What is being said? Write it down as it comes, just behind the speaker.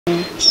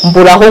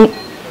mburaho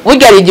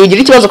burya ari igihe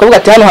ugira ikibazo ukavuga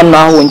ati hano hantu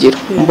nahungira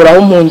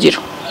mburaho mpungiro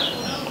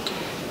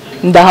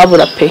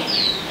ndahabura pe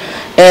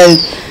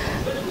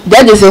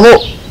byagezeho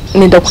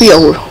nenda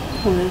kwiyahura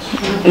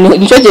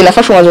nicyo gihe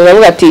nafashe umwanzuro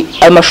ndavuga ati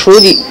ayo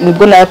mashuri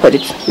nibwo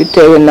nayaparitse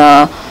bitewe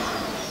na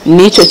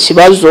n'icyo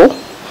kibazo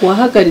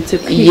wahagaritse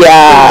kwiga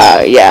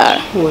ya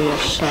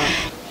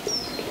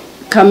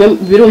kame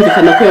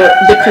birumvikana ko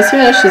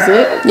depression yarashize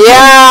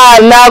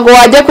nago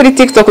wajya kuri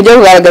TikTok ujya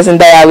kugaragaza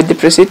inda yawe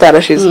depression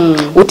itarashize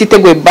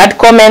utiteguye bad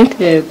comment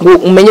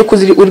umenye ko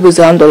uri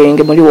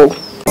buzihandorenge muri wowe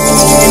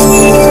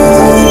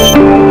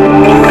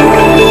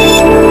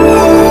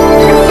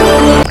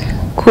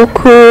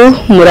kuko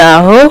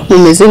muraho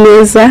mumeze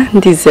neza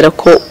ndizera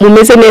ko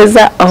mumeze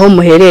neza aho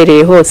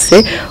muherereye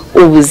hose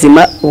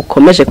ubuzima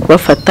bukomeje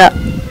kubafata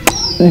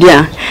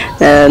bien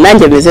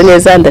nanjye meze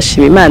neza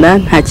ndashima Imana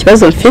nta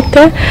kibazo mfite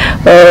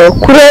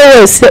kuri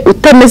wese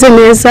utameze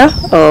neza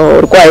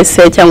urwaye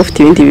se cyangwa ufite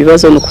ibindi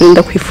bibazo n'ukuri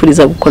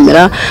ndakwifuriza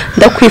gukomera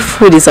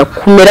ndakwifuriza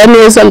kumera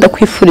neza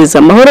ndakwifuriza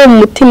amahoro mu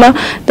mutima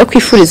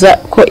ndakwifuriza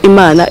ko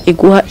Imana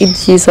iguha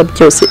ibyiza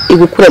byose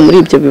igukura muri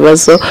ibyo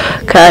bibazo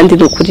kandi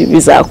n'ukuri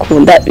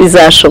bizakunda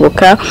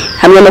bizashoboka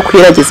hamwe no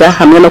kwiragiza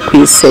hamwe no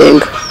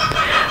kwisenga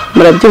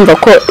murabyumva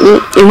ko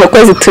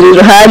inkoko zituri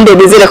iruhande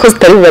nizere ko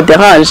zitari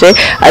bubaderanje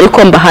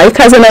ariko mbahaye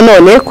ikaze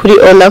nanone kuri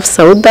Olaf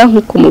Sauda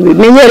nkuko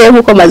mubimenyereye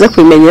nkuko maze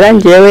kubimenyera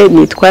ngewe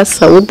nitwa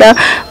Sauda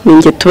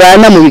ninge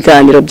tubana mu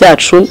biganiro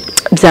byacu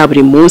bya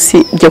buri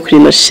munsi byo kuri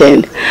no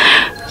chaîne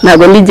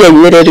ntago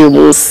nijyenyine rero uyu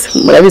munsi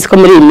murabizi ko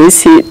muri iyi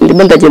minsi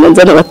ndimo ndagenda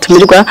nzana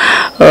batumirwa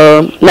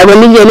ntago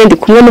nijyenyine ndi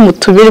kumwe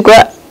n'umutumirwa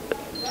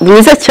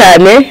mwiza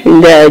cyane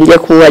ngiye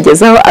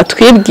kubagezaho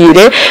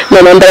atwibwire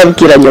none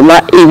ndababwira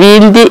nyuma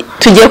ibindi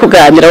tugiye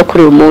kuganiraho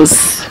kuri uyu munsi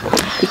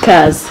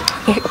ikaze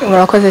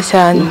murakoze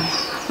cyane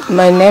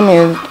my name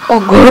is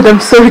God I'm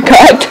sorry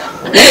God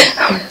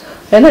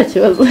nta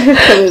kibazo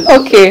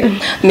okay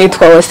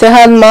nitwa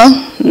Halma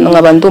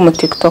nkaba ndi umu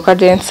TikToker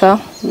dancer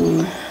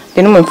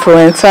ndi n'umu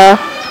influencer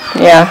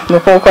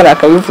nuko gukora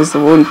akabivuza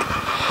ubundi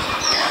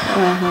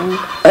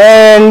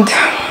and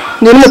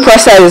ndi n'umu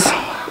plus size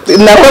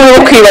nako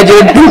no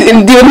kwibagiwe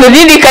ndi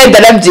muri kandi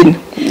arabyina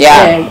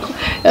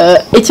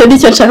icyo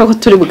nicyo nshaka ko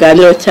turi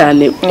buganiro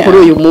cyane kuri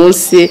uyu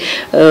munsi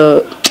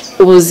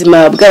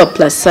ubuzima bw'aba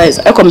plus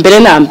size ariko mbere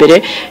na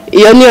mbere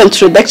iyo niyo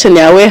introduction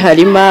yawe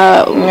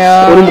harimo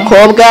uri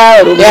umukobwa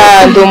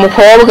ndi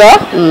umukobwa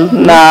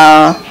na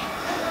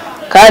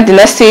kandi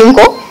na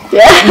single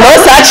no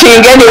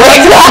searching anyway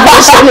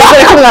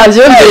nizere ko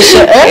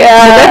mwabyumvishe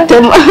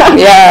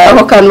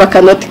ako kantu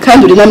bakanoti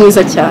kandi uri na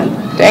mwiza cyane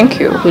thank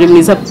you uri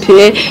mwiza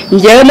pe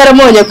ngewe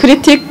naramubonye kuri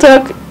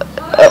TikTok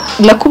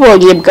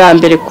nakubonye bwa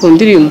mbere ku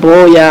ndirimbo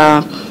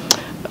ya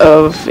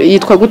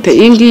yitwa gute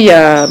ingi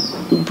ya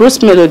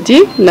Bruce Melody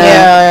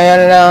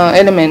na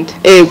Element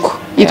ego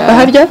yitwa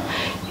harya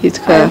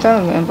yitwa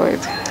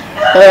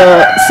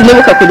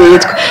sinibuka kuri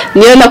yitwa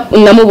niyo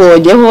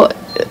namubonyeho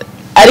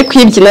ariko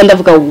yibyina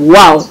ndavuga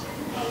wow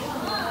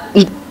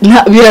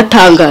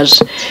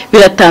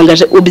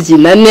biratangaje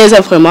ubyina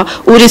neza vraiment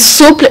uri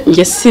souple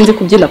nge sinzi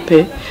kubyina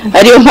pe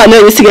ariyo mpano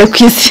yisigaye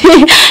ku isi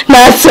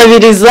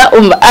nasabiriza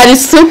ari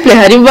souple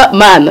harimo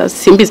mana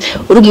simbizi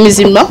uri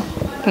muzima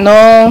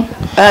no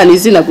ni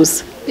izina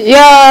gusa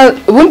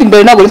ubundi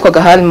mbere ntabwo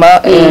nitwaga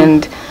Halma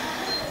and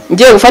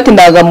ngiye gufata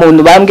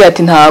indangamuntu bambwiye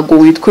ati ntago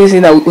witwa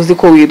izina uzi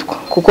ko witwa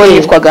kuko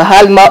yitwaga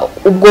Halma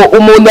ubwo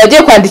umuntu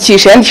yagiye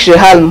kwandikisha yandikishije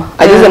Halma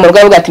ageze mu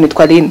rwego ati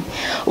nitwa Aline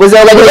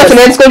ubuzima bwagiye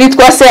bwatunetse ko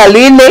nitwa se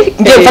Aline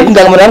ngiye gufata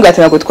indangamuntu bambwiye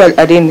ati ntago witwa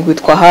Aline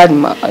witwa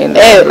Halma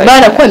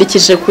bana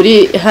kwandikishije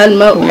kuri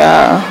Halma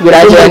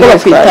biragira ngo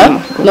bakwita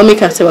no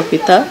mikase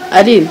bakwita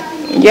Aline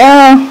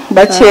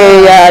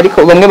bakeya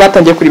ariko bamwe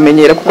batangiye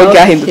kurimenyera kuko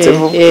ryahindutse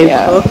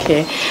vuba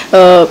okay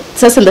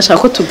sasa ndashaka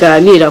ko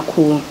tuganira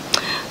ku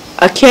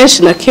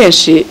akenshi na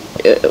kenshi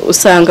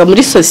usanga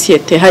muri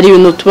societe hari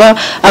ibintu tuba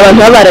abantu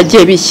baba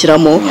baragiye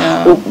bishyiramo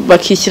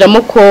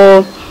bakishyiramo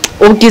ko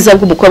ubwiza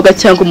bw'umukobwa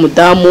cyangwa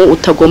umudamu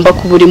utagomba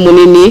kuba uri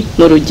munini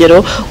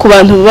n'urugero ku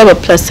bantu baba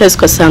plus size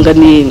ugasanga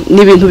ni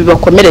ibintu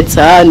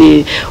bibakomeretsa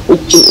ni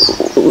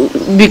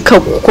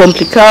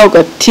bikakomplika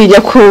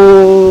ugatinya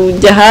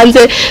kujya hanze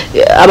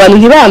abantu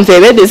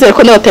ntibamve ndizere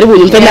ko n'abatari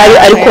bunyumve nabi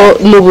ariko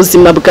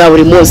n'ubuzima bwa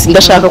buri munsi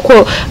ndashaka ko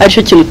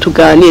aricyo kintu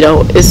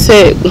tuganiraho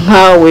ese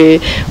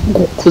nkawe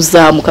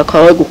kuzamuka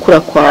kwawe gukura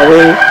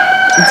kwawe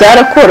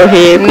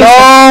byarakoroheye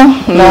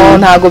no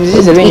ntago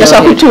byize binyorohera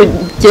ndashaka ko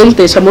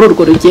tugendesha muri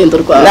urwo rugendo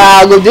rwawe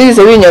ntago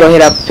byize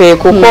binyorohera pe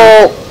kuko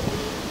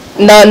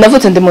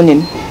navutse ndi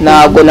munini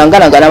ntago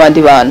nanganaga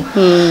n'abandi bana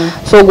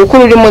so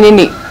gukura uri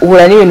munini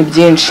uhura n'ibintu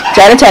byinshi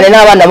cyane cyane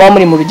n'abana baba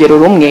muri mu rugero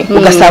rumwe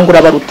ugasanga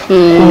urabaruta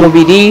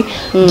umubiri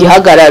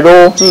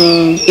gihagararo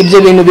ibyo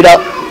bintu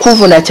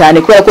birakuvuna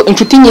cyane kubera ko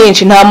inshuti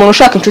nyinshi nta muntu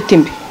ushaka inshuti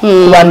mbi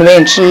ku bantu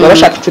benshi baba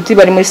bashaka inshuti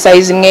bari muri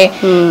size imwe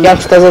ya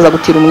nshuti azaza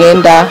gutira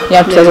umwenda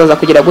ya nshuti azaza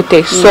kugira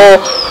gute so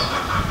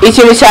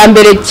ikintu cya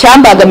mbere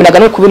cyambagamiraga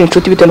no kubura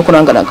inshuti bitewe n'uko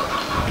nanganaga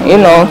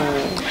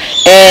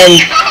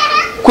and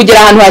kugera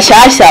ahantu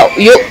hashyashya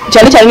iyo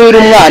cyane cyane niba uri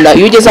umwana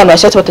iyo ugeze ahantu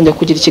hashyashya batangiye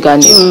kugira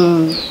ikiganiro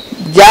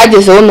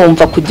byagezeho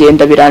numva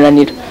kugenda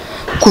birananira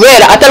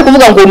kubera atari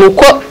kuvuga ngo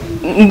nuko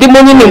ndi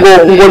munini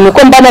ngo nuko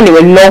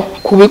mbananiwe no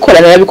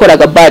kubikorana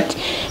nabikoraga but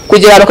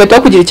kugira ahantu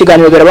kwita kugira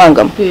ikiganiro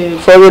birabangama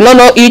for no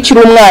iyo ukiri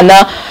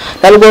umwana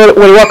nabwo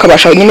wari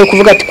wakabasha nyine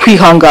kuvuga ati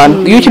kwihangana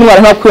iyo ukiri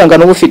umwana nta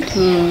kwihangana uba ufite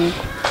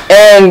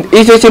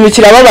icyo kintu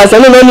kirababaza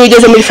noneho niyo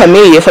ugeze muri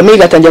famiye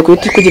igatangira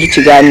kugira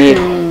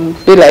ikiganiro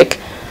be like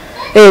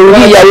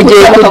uriya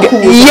bigiye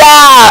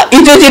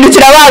icyo kintu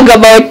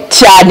kirabangama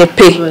cyane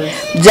pe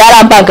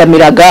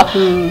byarambangamiraga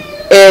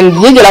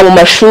nkigera mu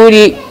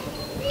mashuri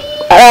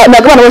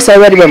ntabwo abana bose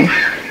bari bamwe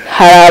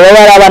hari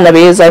ababa abana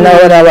beza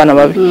n'ababa abana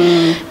babi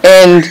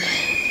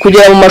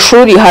kugera mu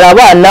mashuri hari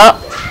abana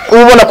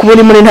ubona ko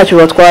muri ntacyo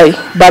batwaye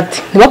but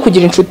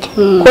ntibakugire inshuti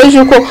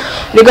ko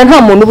rega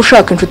nta muntu uba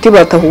ushaka inshuti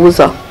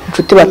batahuza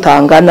inshuti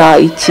batangana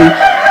iki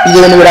ibyo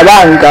bintu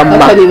birabangama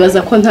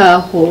bakanibaza ko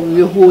ntaho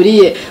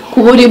bihuriye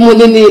kuba uri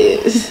munini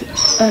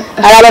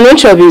hari abantu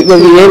benshi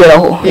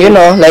babireberaho you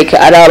know like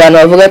hari abantu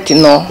bavuga ati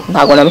no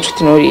ntabwo na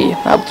inshuti n'uriya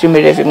ntabwo turi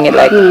muri level imwe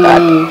like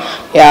that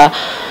yeah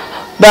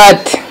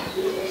but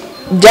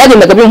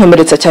byagendaga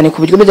binkomeretsa cyane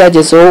ku buryo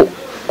byagezeho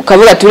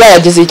ukavuga ati uriya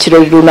yagize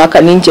ikirori runaka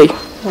ninjyeyo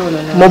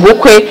mu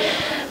bukwe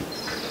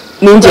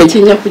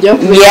ninjyeyo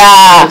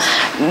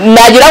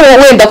nagira ngo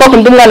wenda ko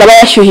akunda umwana aba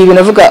yashyuhiye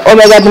ibintu avuga oh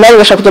my god nawe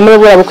ugashaka kujya muri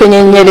buriya bukwe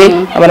nyenyere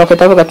abantu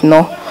bakahita bavuga ati no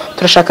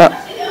turashaka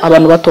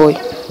abantu batoya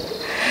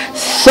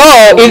so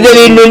ibyo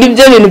bintu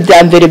nibyo bintu bya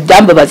mbere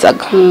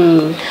byambabazaga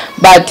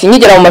but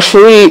nkigera mu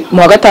mashuri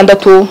mu wa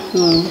gatandatu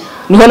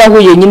niho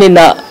nahuye nyine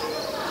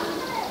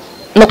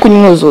no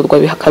kunyuzurwa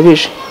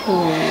bihakabije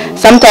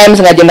sometimes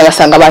ngagenda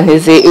gasanga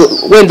banteze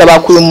wenda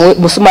bakuye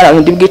umusumara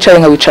ndi bwicare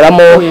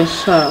nkawicaramo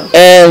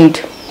and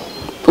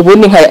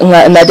ubundi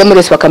najya muri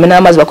resi bakamena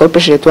amazi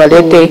bakoresheje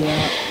toilette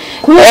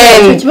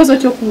ikibazo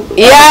cyo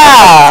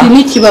ni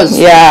ikibazo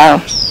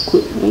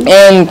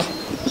and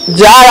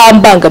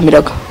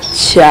byarambangamiraga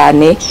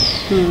cyane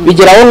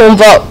bigeraho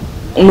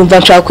numva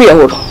nshaka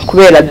kwiyahura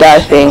kubera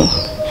that thing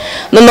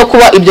no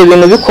kuba ibyo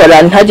bintu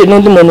bikora ntaje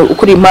n'undi muntu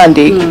ukuri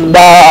impande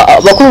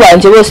bakuru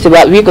banje bose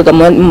bigaga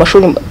mu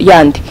mashuri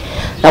yandi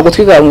ntabwo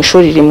twigaga mu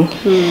ishuri rimwe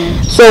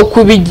so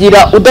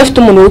kubigira udafite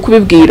umuntu uri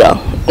kubibwira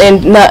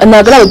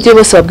ntabwo ari ababyeyi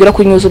bose babwira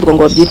ko inyuzurwa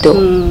ngo babyiteho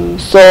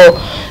so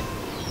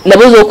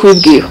nabuze wo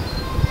kubibwira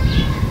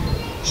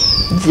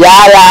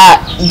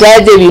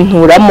byaje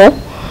binturamo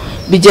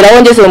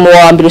bigeraho ngeze mu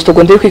wa mbere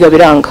secondaire kwiga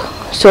biranga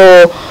so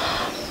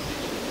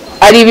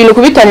ari ibintu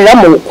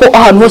kubitaniramo ko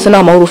ahantu hose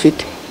nta mahoro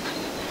ufite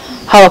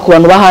haba ku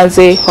bantu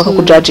bahanze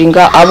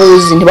bakakujajinga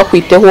abuzi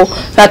ntibakwiteho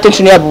nta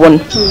tension yabo ubona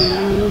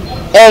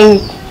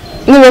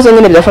n'ibibazo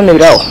nyine birafane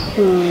biraho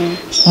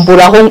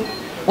mburaho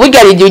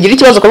burya igihe ugira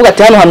ikibazo ukavuga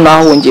ati hano hantu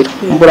nahungira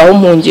mburaho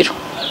mpungira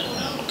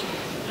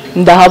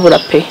ndahabura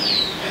pe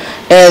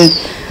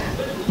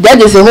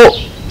byagezeho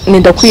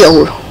ninda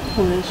kwiyahura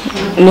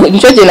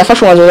nicyo gihe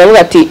nafashe umwanzuro ndavuga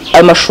ati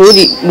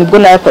amashuri nibwo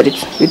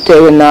nayaparitse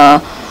bitewe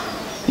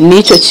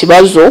n'icyo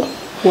kibazo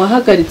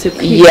wahagaritse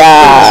kwiga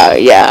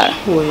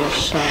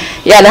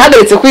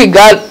nahagaritse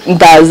kwiga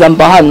ndaza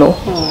mba hano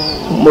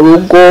mu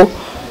rugo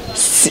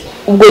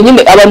ubwo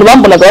nyine abantu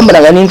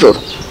bambonaga nijoro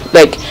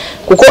like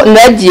kuko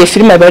nagiye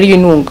filime bari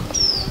y'intunga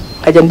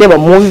nkajya ndeba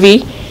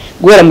movie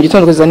guhera mu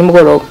gitondo kugeza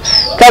nimugoroba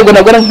kandi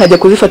nabwo nkajya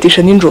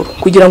kuzifatisha nijoro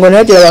kugira ngo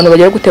nagire abantu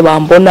bagere gute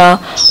bambona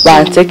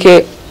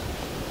banseke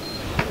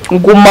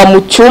nguma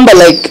mu cyumba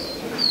like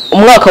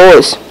umwaka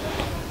wose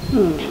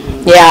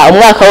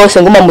umwaka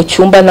wose nguma mu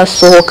cyumba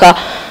nasohoka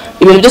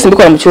ibintu byose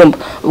mbikora mu cyumba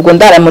ubwo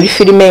ndara muri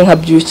filime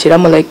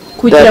nkabyukiramo like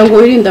kugira ngo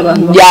wirinde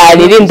abantu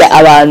yarinda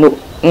abantu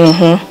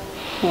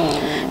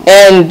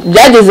and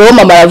byagezeho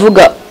mama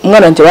aravuga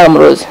umwana wanjye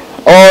baramuroze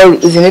all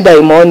zini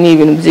daimoni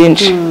ibintu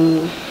byinshi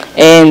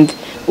and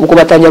ubwo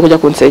batangiye kujya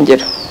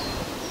kunsengera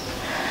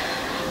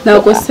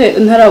ntabwo se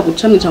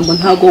ntaraguca mu ijambo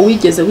ntabwo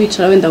wigeze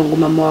wicara wenda ngo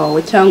mama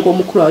wawe cyangwa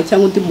umukuru wawe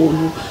cyangwa undi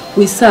muntu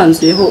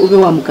wisanzuyeho ube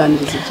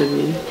wamuganiriza ibyo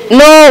bintu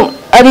no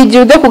ari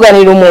igihe ujya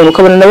kuganira umuntu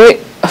ukabona nawe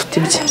afite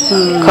ibye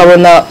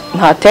ukabona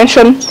nta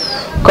tension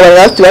ukabona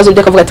nawe afite ibibazo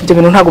byo akavuga ati ibyo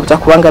bintu ntabwo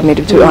byakubangamira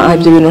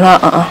ibyo bintu nta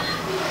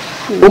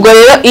ubwo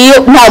rero iyo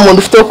nta muntu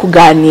ufite wo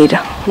kuganira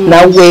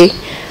nawe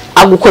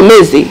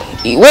agukomeze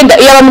wenda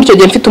iyo aba muri icyo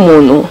gihe mfite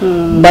umuntu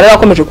mbara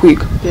yakomeje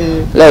kwiga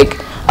like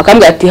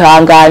akambwira ati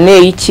hangane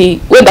iki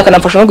wenda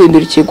akanamfasha no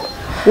guhindura ikigo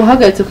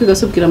uhagaritse kwiga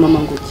subwira mama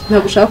ngo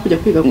ntabwo ushaka kujya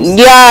kwiga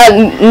gusa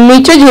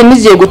nicyo gihe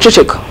nigiye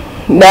guceceka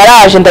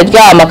naraje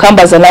ndaryama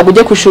akambaza ntabwo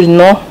ujye ku ishuri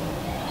no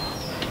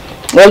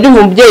urabyumva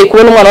umubyeyi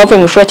kubona umwana wavuye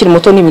mu ishuri akiri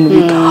muto ni ibintu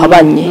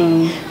bihabanye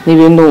ni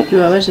ibintu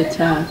bibabaje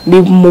cyane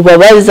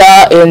bimubabaza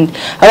and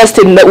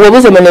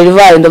wabuze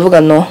minerivare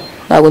ndavuga no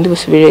ntabwo ndi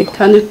busubireyo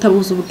kandi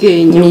utabuze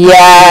ubwenge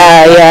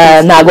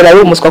ntabwo nari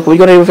umuswa ku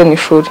buryo nari buve mu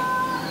ishuri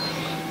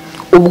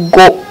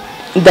ubwo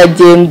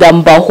ndagenda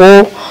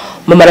mbaho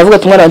mama aravuga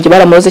ati umwana wanjye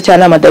baramuroze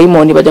cyane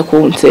amadayimoni bajya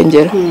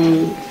kunsengera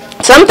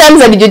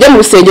sometimes ari ujya mu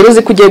rusengero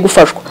uzi ko ugiye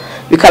gufashwa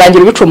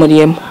bikarangira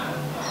ubicumuriyemo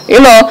you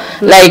know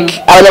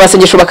like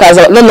abanyamasengesho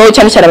bakaza noneho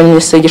cyane cyane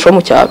abanyamasengesho bo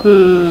mu cyaro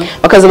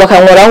bakaza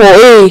bakankoraho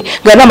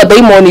nga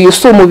n'amadayimoni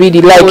yusuye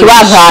umubiri like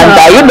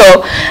bankanda you know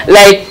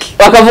like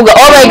bakavuga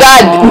oh my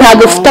god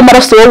ntabwo ufite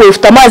amaraso wowe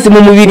ufite amazi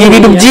mu mubiri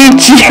ibintu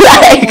byinshi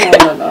like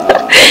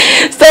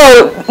so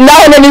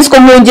naho nari ko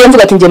mu ngenzi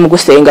ati ngiye mu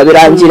gusenga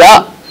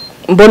birangira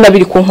mbona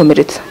biri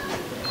kunkomeretsa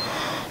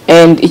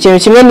and ikintu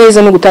kimwe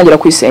niza no gutangira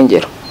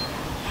kwisengera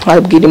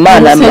abwira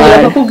Imana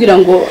bakubwira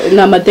ngo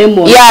na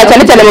amademoni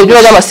cyane cyane mu byo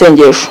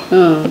by'amasengesho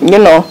you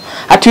know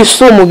ati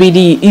yusuye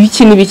umubiri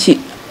ibiki n'ibiki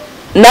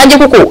nanjye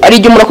kuko ari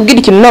igihe umuntu akubwira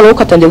ikintu nawe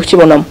ukatangira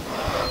kukibonamo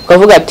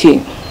ukavuga ati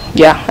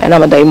ana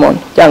amadayimoni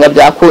cyangwa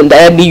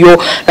byakunda niyo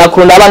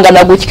nakunda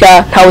abangana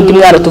gutya nta wundi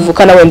mwana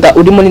tuvukana wenda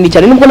uri munini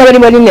cyane nubwo nabari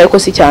munini ariko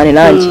si cyane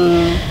nanjye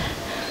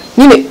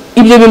nyine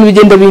ibyo bintu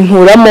bigenda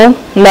binturamo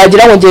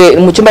nagira ngo nge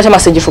mu cyumba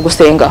cy'amasengesho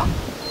gusenga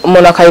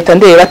umuntu akahita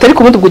ndeba atari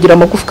kubundi kugira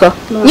amagufwa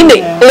nyine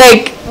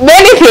like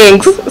many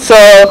things so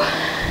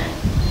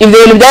ibyo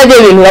bintu byagiye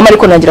binturamo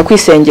ariko nagira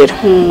kwisengera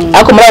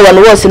ariko muri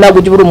abantu bose ntabwo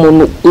ujya uri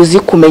umuntu uzi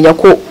kumenya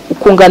ko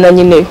ukungana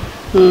nyine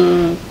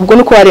ubwo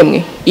niko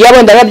waremwe iyo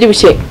wenda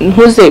yarabyibushye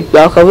ntuze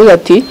bakavuga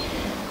ati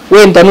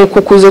wenda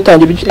nuko kuze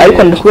utangira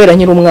ariko kubera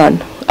nkiri umwana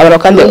abantu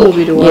kandi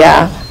abantu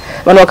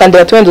bakandi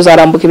batwenda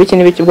uzarambuka ibiki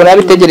n'ibiki ubwo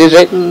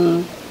nabitegereje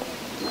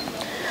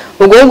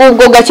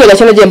ubwo gake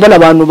gake nagiye mbona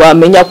abantu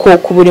bamenya ko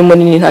kuburi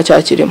munini nta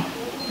cyakirimo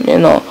you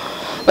know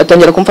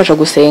batangira kumfasha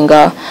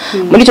gusenga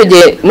muri icyo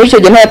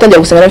gihe ntayatangira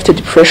gusenga nafite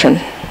depression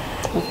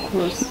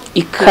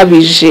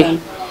ikabije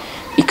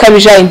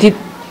indi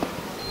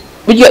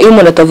buryo iyo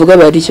umuntu atavuga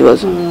bari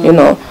ikibazo you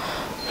know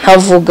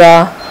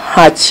ntavuga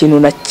nta kintu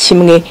na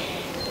kimwe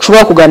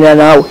nshobora kuganira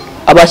nawe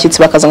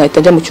abashyitsi bakaza nkahita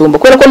njya mu cyumba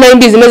kubera ko nari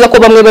mbizi neza ko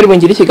bamwe bari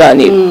bungire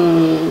ikiganiro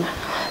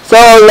so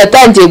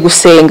natangiye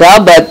gusenga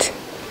but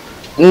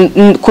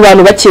ku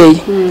bantu bakeya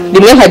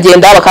rimwe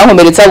nkagenda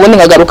bakankomeretsa ubundi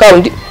nkagaruka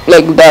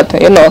like that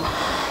you know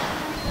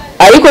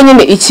ariko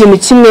nyine ikintu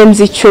kimwe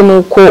nzi cyo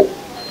nuko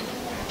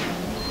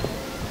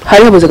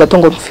hari habuze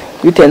gatongo mfe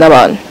bitewe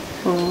n'abantu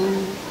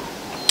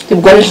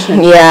ubwo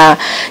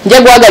njye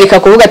guhagarika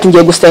kuvuga ati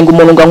ngiye gusenga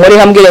umuntu ngo nkore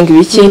hambwire ngo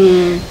ibiki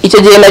icyo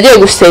gihe nagiye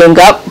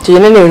gusenga icyo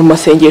gihe nari mu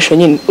masengesho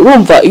nyine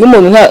urumva iyo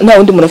umuntu nta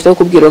wundi muntu afite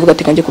kubwira uvuga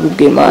ati kanjye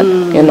kubibwira Imana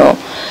you know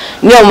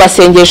niyo mu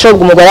masengesho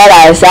ubwo umugore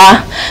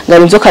araza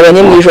ngari inzoka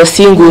banye mu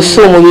ijosi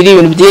ngusu umubiri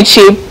ibintu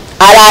byinshi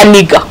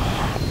araniga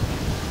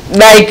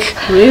like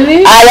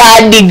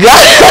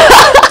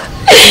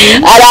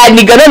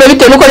araniga none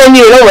bitewe nuko nari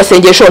mu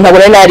masengesho ntabwo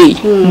nari nariye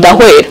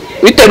ndahwera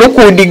bitewe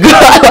n'ukundiga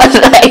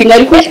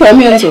nari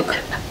kwishyiramo iyo nzoka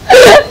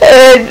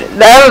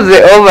navuze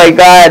oh my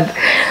god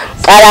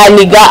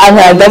araniga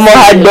ankandamo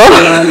hano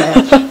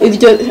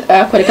iryo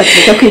akoreka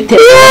tuvuga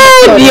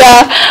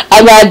kwitera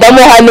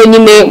ankandamo hano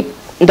nyine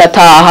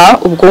ndataha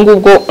ubwo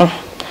ngubwo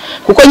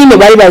kuko nyine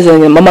bari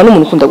bazanye mama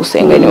n'umuntu ukunda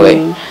gusenga anyway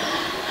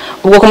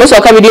ubwo ku munsi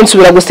wa kabiri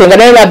nsubira gusenga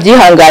nari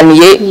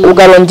nabyihanganiye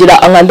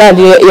ugarongera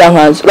ankandaniye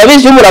yankanze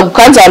urabizi iyo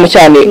muragukanza hano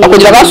cyane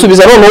akugira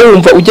akasubiza none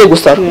wumva ugiye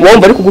gusara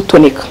wumva ari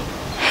kugutonika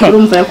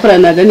urumva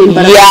yakoranaga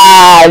n'imbaraga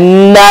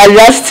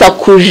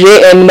narasakuje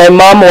and my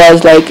mom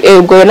was like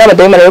ubwo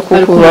n'abadayimoni ari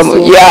kukuvamo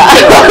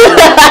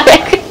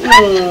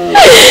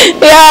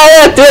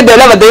tuwede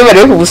n'abadayimoni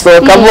ari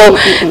kugusohokamo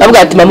navuga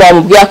ati mama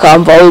wamubwiye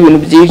akamvaho ibintu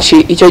byinshi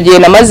icyo gihe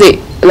namaze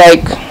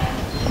like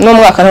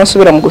n'umwaka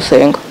ntasubira mu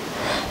gusenga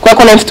kubera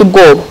ko nafite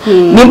ubwoba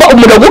nimba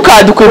umuntu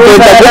agukanda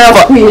ukugenda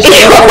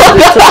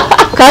gupfa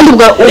kandi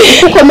ubwo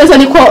ukomeza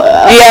niko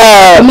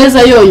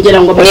ameza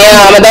yongera ngo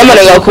amadayimoni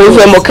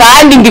agakuvemo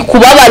kandi ndi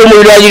kubabara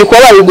umubiri wanjye uri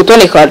kubabara uri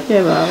gutonekana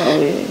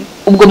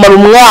ubwo mara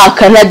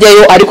umwaka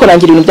ntajyayo ariko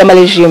nangira ibintu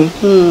by'amarejime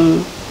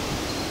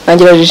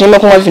nangira regime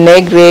kunywa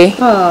vinegre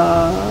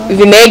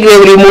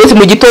buri munsi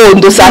mu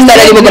gitondo saa sita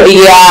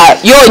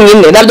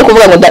yonyine nabyo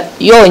kuvuga ngo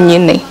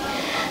yonyine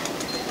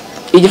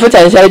igifu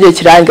cyane cyaragiye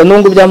kiranga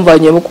nubwo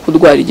byamvanyemo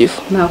kurwara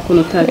igifu nta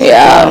kuntu utari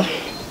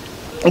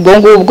ubwo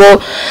ngubwo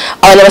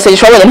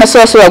abanyamasengesho babonye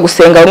ntasubira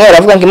gusenga bamwe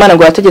baravuga ngo Imana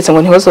ngo yategetse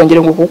ngo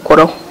ntibazongere ngo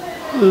kugukoraho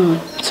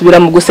nsubira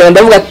mu gusenga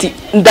ndavuga ati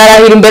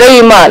ndarahira imbere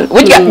y'Imana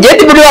burya ngiye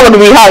ndi muri abantu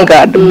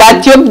bihangana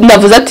but yo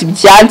navuze ati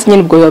byanze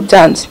nyine ubwo biba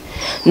byanze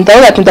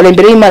ndavuga ati ndara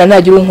imbere y'Imana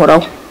ntagira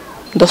unkoraho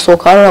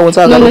ndasohoka hano ntabwo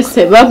nzagaruka none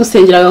se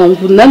bagusengeraga ngo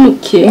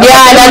unanuke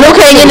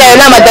nanuke nyine ayo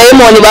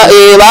n'amadayimoni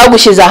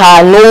bagushyize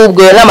ahantu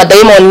ubwo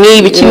n'amadayimoni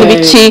ibiki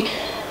n'ibiki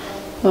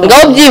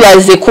ngaho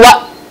byibaze kuba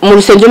mu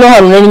rusengero no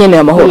hano nari nyene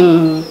amahoro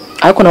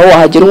ariko nawo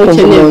wahagera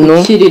ukumva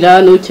umuntu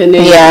kirira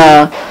n'ukeneye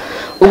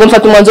ubwo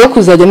mfata umwanzuro wo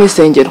kuzajya mu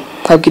isengero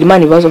nkabwira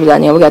Imana ibibazo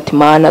byanjye avuga ati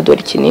Mana dore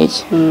iki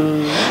n'iki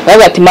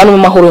avuga ati Mana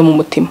umahoro mu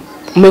mutima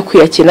umwe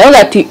kwiyakira avuga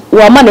ati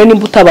wa Mana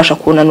nimba utabasha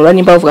kunanura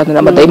nimba bavuga ati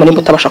n'amadayimoni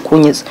nimba utabasha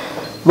kunyiza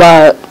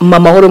ba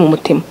amahoro mu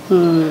mutima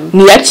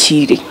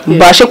niyakire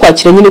mbashe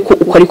kwakira nyine ko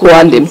uko ari ko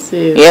wandemye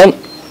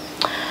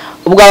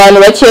ubwo abantu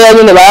bakeya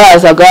nyine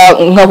barazaga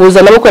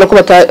nkabuza nabo kwera ko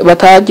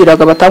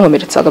batagiraga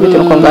batankomeretsaga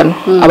bitewe ko ngana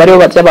abariho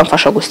bajya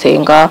bamfasha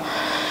gusenga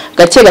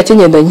gake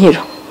ngenda nkira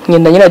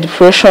ngenda nyina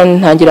depression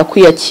ntangira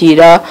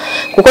kwiyakira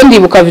kuko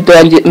ndibuka video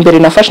yanjye mbere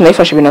nafashe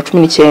nayifashe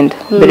 2019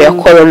 mbere ya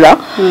corona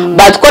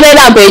but ko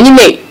nambaye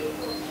nyine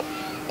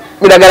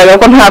biragaragara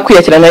ko nta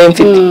kwiyakira nayo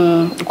mfite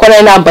ko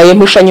nayo nambaye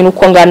mpushanye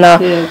nuko ngana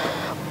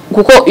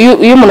kuko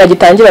iyo umuntu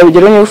agitangira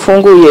urugero niyo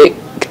ufunguye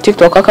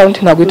TikTok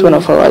account ntabwo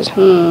itubona followers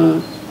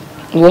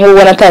ubwo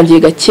ngubwo natangiye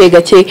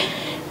gake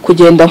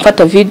kugenda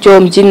mfata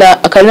video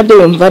mbyina akari nabyo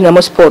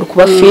bimvaniramo sport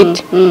kuba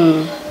fit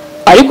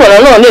ariko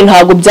nanone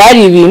ntabwo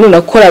byari ibintu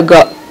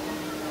nakoraga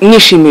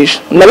nishimisha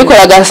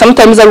nabikoraga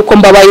sometimes ariko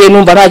mbabaye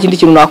numva nta kindi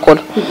kintu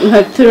nakora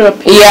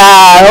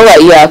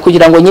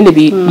kugira ngo nyine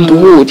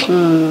binduhure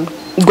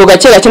ubwo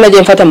gake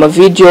nagiye mfata ama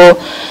video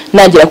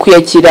nangira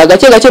kwiyakira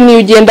gake niyo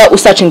ugenda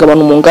usacinga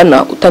abantu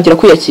mungana utangira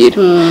kwiyakira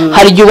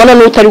hari igihe ubona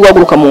n'utari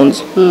waguruka mu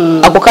nzu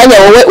ako kanya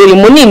wowe uri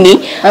munini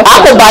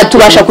ako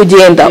batubasha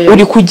kugenda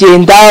uri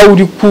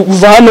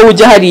kuva hano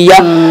ujya hariya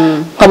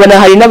nkabona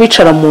hari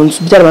n'abicara mu nzu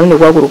byarabananiye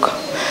guhaguruka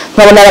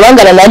nkabona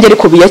arabangana nanjye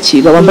ariko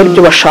biyakira bambara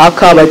ibyo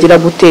bashaka bagira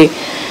gute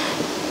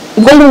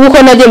ubwo ngubwo uko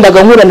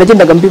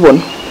nagendaga mbibona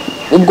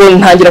ubwo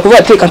ntangira kuvuga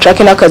ati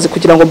nshake n'akazi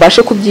kugira ngo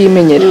mbashe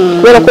kubyimenyera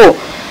kubera ko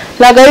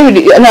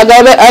ntago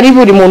ari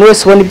buri muntu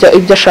wese ubona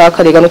ibyo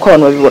ashaka rega nuko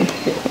abantu babibona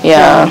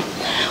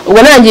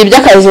ubwo nangiye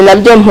iby'akazi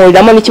nabyo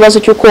mpuriramo n'ikibazo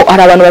cy'uko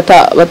hari abantu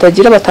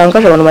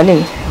batangaje abantu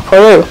banini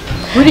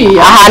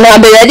ahantu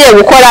hambere yagiye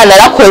gukora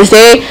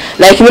narakoze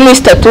like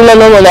iminsi 3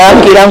 none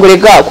narambwira ngo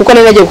rega kuko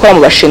nari nagiye gukora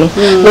mu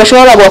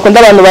Bashinwa ntabwo bakunda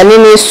abantu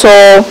banini so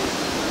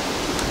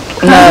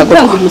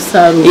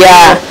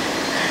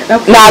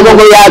ntabwo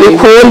ngo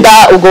yabikunda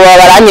ubwo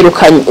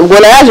baranyirukanye ubwo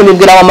nayaje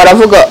mbibwira mama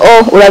aravuga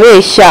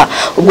urabeshya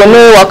ubwo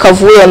n'uwo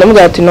akavuye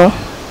namubwira ati no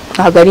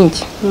ntabwo ari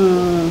njye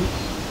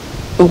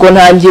ubwo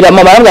ntangira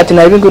mama aravuga ati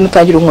nari ngwino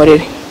utangira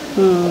unkorere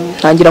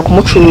ntangira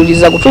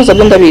kumucururiza gucuruza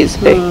byo ndabizi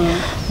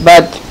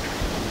but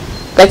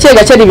gake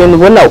ari ibintu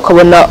ubona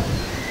ukabona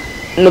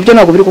nubyo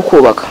ntabwo biri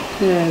kukubaka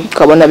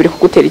ukabona biri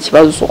kugutera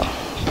ikibazo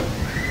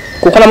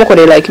kuko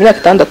namukorera like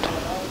imyaka 6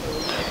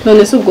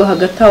 none se ubwo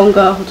hagati aho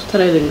ngaho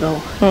tutararengaho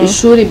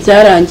ishuri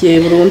byarangiye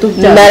burundu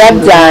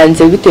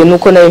narabyanze bitewe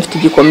nuko nayo mfite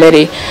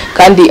igikomere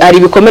kandi hari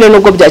ibikomere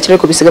nubwo byakira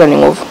ariko bisigarana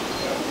inkovu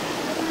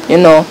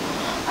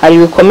hari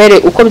ibikomere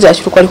uko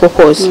byakira uko ariko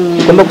kose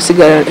igomba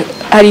gusigara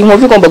hari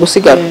inkovu igomba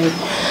gusigara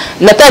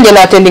natangiye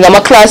natendinga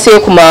ama class yo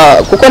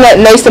kuko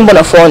nahise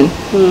mbona phone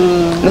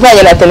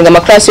natangiye natendinga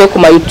ama class yo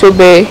kuma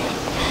YouTube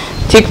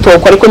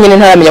TikTok ariko nyine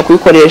ntaramenya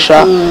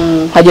kubikoresha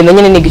nkagenda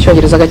nyine niga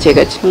icyongereza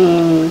gake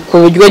ku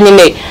buryo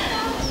nyine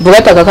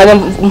bugataka kandi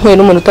mpuye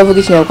n'umuntu utavuga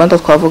ikinyarwanda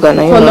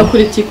twavugana yo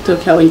kuri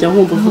TikTok yawe njya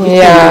nkumva uvuga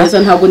icyongereza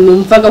ntabwo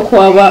numvaga ko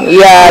waba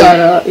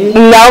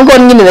ntabwo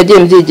nyine nagiye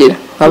mbyigira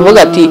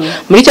avuga ati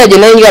muri cya gihe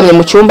nari ngiramye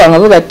mu cyumba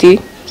nkavuga ati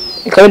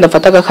ikabenda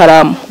mfata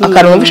agakaramu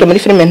numvishe muri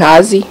filime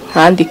ntazi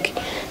nkandike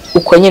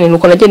uko nyine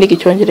nuko nagiye niga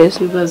icyongereza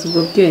bibaza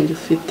ubwo bwenge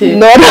ufite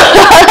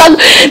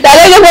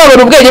narege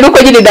kwabura ubwenge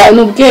nuko nyine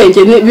n'ubwenge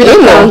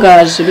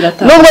biratangaje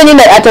nubwo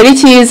nyine atari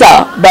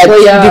cyiza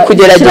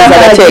bikugerageza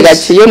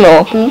gake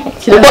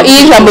kuko iyo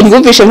ijambo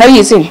ryumvishe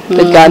ntabizi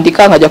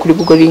ndaryandika nkajya kuri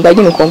Google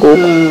nyine uko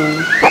nguko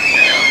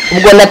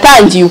ubwo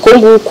natangiye uko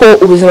nguko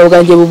ubuzima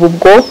bwanjye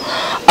bububwo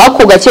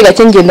ako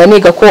gake ngenda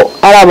niga ko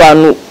ari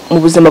abantu mu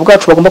buzima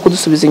bwacu bagomba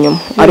kudusubiza inyuma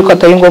ariko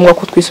atari ngombwa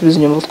ko twisubiza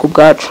inyuma ku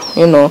bwacu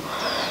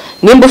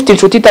nimba ufite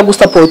inshuti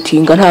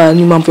itagusapotinga nta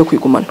n'impamvu yo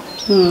kwigumana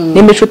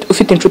nimba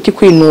ufite inshuti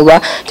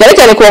kwinuba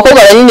cyane ku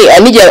bakobwa banini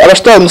anigiye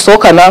abashito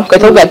bamusohokana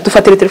ugahita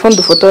dufatira telefone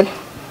dufotore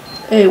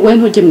we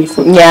ntujye mu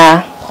ifoto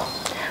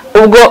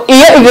ubwo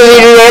iyo ibyo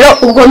rero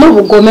ubwo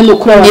n'ubugome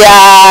n'ukuri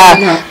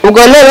ubwo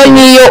rero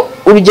niyo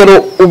urugero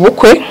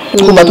ubukwe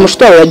kumva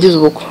umushito wawe yagize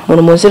ubukwe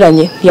umuntu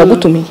muziranye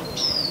ntiyagutumiye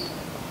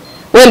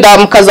wenda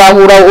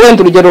mukazahura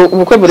wenda urugero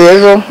ubukwe buri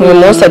ejo uyu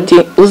munsi ati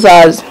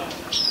uzaze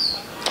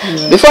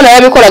before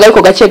nabikoraga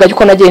ariko gake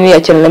uko nagiye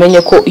niyakira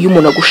namenye ko iyo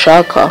umuntu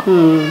agushaka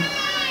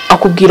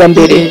akubwira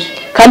mbere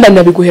kandi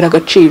anabiguhera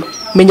agaciro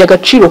menya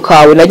agaciro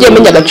kawe nagiye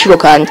menya agaciro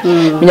kanjye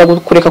menya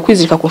kureka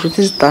kwizirika ku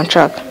nshuti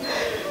zitanshaka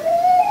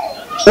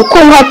uko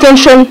nka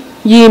tension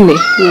yime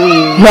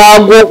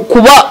ntago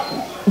kuba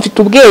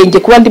mfite ubwenge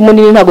kuba ndi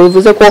munini ntago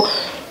bivuze ko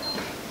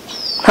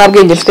nta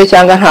bwenge mfite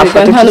cyangwa nta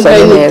foto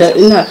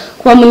neza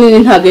kuba munini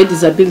ntago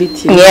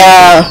disability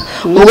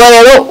ubwo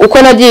rero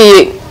uko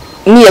nagiye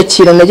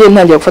niyakira nagiye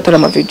ntangiye gufata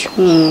ama video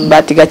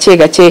but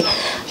gake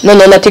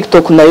none na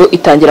TikTok nayo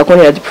itangira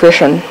kubonera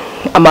depression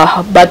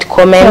ama bad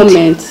comments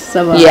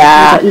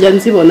njya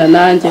nzibona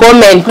nanjye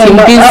comment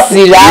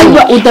mbiziranye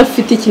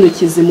udafite ikintu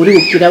kizi muri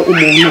ubwira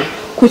umuntu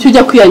kuki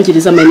ujya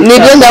kwiyangiriza amanita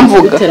nibyo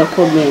ndamvuga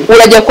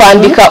urajya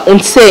kwandika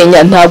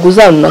unsenya ntago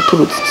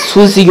uzanaturutse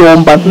suzi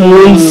yomba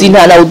ntunzi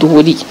nta nawe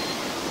duhuriye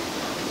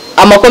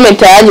ama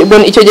comment yanjye ubwo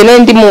icyo gihe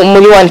ndi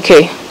muri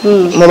 1k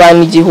mu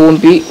bantu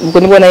 1000 ubwo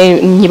nibwo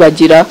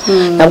nyibagira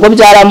ntabwo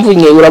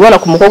byaramvunye urabona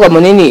ku mukobwa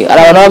munini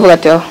arabana bavuga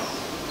ati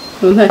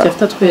ntacyo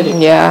afite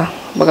atwereka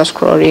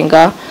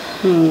bagascrollinga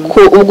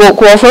ubwo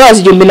ku followers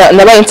 1000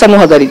 nabaye nsa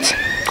nuhagaritse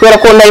kubera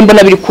ko nari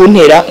mbona biri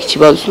kuntera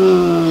ikibazo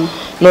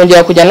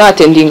nongera kujya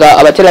natendinga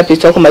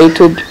abatherapist ku ma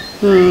YouTube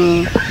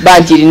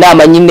bagira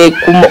inama nyine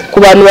ku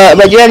bantu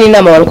bagira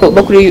n'inama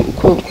bakuri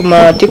ku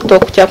ma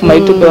TikTok cyangwa ku ma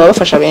YouTube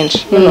babafasha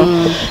benshi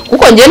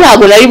kuko ngiye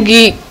ntago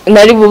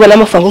nari bubona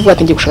amafaranga uvuga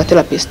ati ngiye gushaka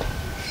therapist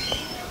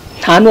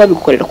nta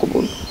n'uwabikorera ku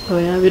buntu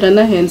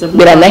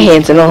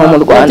biranahenze no mu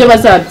Rwanda ibyo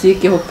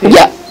bazabyigeho pe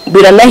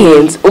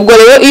biranahenze ubwo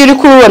rero iyo uri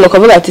kubona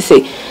ukavuga ati se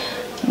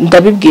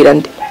ndabibwira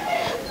nde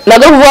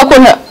naga kuvuga ko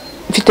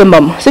mfite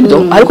mama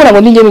sibyo ariko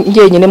ntabwo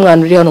ngiye nyine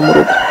mwana uri hano mu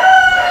rugo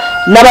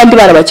n'abandi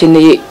bana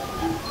bakeneye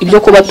ibyo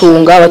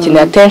kubatunga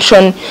bakeneye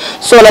attention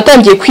so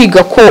natangiye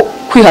kwiga ko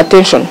kwiha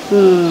attention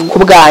ku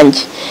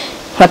bwanjye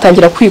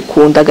nkatangira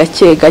kwikunda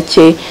gake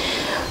gake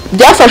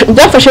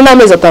byafashe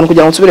n'amezi 5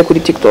 kugira ngo nsubire kuri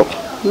TikTok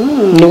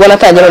nibwo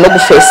natangira no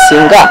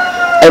gufacinga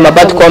ayo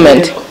bad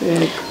comment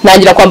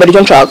nangira kwambara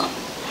ibyo nshaka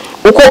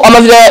uko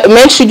amavideo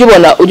menshi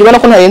ujibona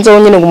ko ntarenzeho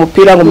nyine ngo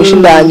umupira ngo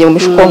mishindange ngo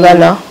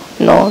mishukongana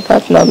no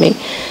that's not me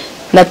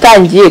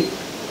natangiye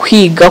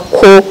kwiga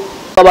ko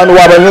abantu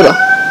wabanyura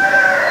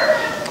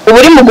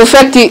uburi mu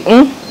gufati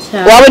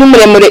waba uri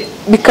muremure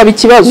bikaba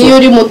ikibazo niyo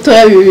uri muto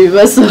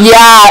yabibazo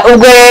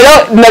ubwo rero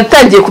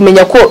natangiye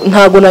kumenya ko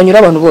ntago nanyura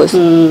abantu bose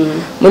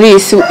muri iyi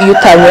si iyo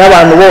utanyura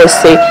abantu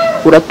bose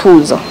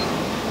uratuza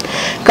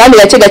kandi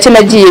gake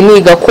nagiye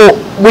niga ko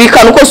buri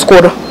kantu ko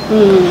skora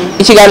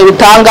ikiganiro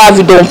utanga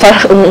video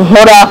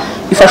nkora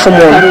ifasha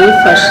umuntu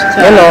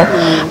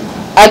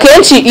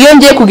akenshi iyo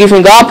ngiye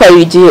kugivinga up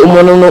igihe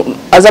umuntu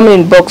aza muri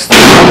inbox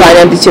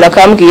akanyandikira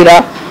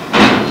akambwira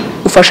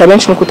ufasha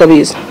benshi no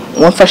kutabiza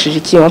wamfashije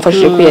iki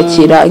wamfashije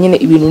kwiyakira nyine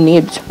ibintu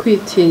n'ibyo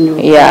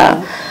kwitinyuka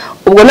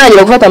ubwo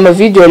nagira gufata ama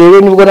video rero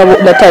nibwo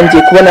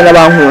natangiye kubona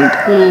n'abankunda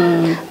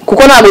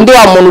kuko ntabwo ndi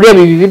wa muntu ureba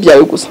ibibi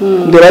byawe gusa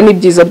ndera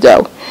n'ibyiza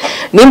byawe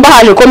nimba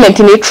haje comment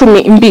ni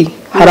 10 mbi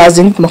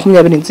harazi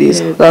 20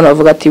 nziza abantu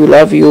bavuga ati we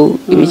love you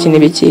ibiki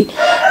n'ibiki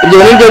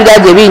ibyo nibyo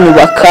byagiye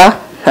binyubaka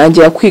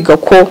ntangira kwiga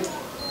ko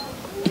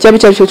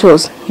icyo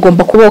cyose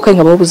ngomba kubaho kandi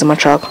nkaba ubuzima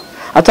nshaka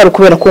atari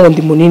kubera ko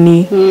ndi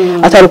munini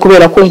atari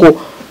kubera ko ngo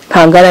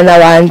ntangana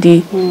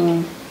n'abandi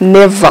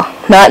never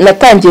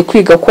natangiye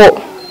kwiga ko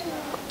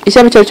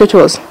icyo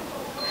cyose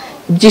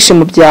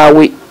ibyishimo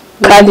byawe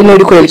kandi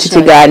n'uri kureba iki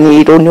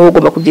kiganiro niho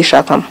ugomba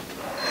kubyishakamo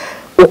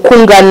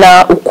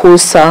ukungana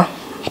ukusa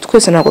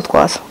twese ntabwo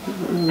twasa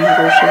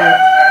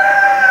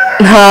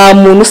nta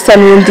muntu usa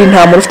n'undi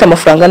nta muntu ufite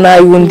amafaranga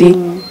n'ay'undi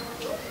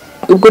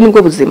ubwo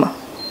nibwo buzima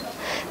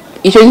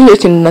icyo gihe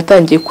kintu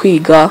natangiye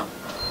kwiga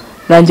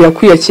nangira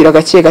kwiyakira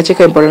gake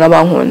kandi mbona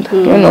n'abankunda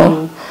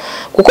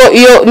kuko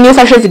iyo niyo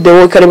ufashe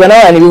video ikarebwa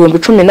n'abantu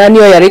 10,000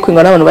 niyo yari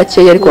kwingana n'abantu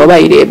bakeya ariko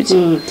babayirebye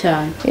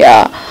cyane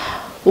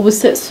ubu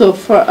se so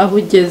far aho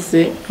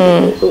ugeze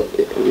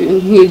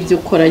nk'ibyo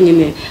ukora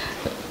nyine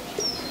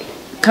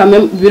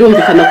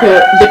birumvikana ko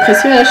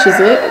depression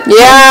yarashize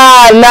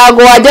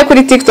ntago wajya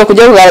kuri TikTok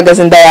ujya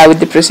kugaragaza inda yawe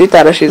depression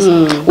itarashize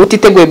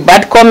utiteguye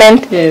bad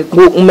comment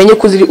umenye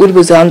ko uri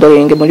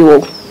buzihandorenge muri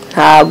wowe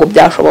ntago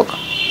byashoboka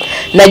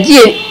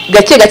nagiye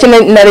gake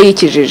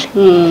narayikijije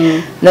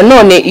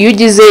nanone iyo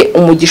ugize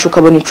umugisha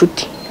ukabona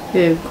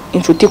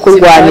inshuti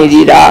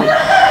kurwanirira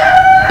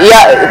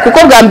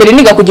kuko bwa mbere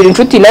niga kugira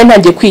inshuti nayo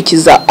ntangiye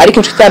kwikiza ariko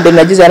inshuti ya mbere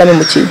nagize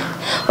yaramemukiye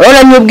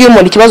urabona niyo ubwiye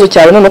umuntu ikibazo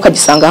cyawe none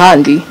ukagisanga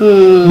ahandi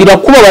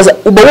birakubabaza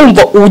uba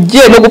wumva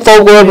ugiye no gupfa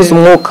ubwo wabuze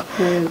umwuka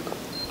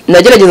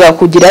nagerageza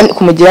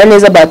kumugira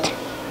neza but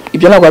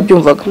ibyo ntabwo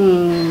wabyumvaga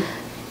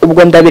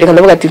ubwo ndabireka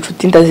ndavuga ati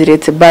inshuti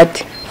ndaziretse but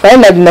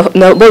finally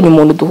nabonye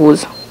umuntu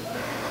duhuza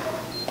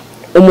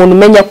umuntu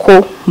umenya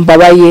ko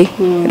mbabaye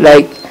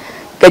like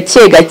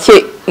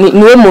gake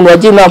niwe muntu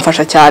wagiye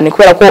namfasha cyane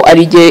kubera ko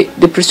ari igihe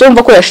depression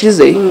mva ko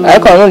yashize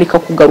ariko nanone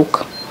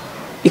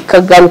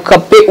ikagaruka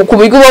pe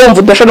ukubirwa wumva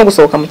udasha no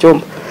gusohoka mu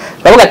cyumba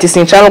bavuga ati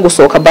sinshaka no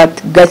gusohoka but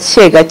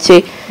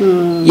gake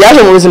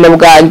yaje mu buzima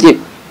bwanjye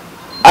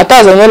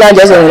atazanywe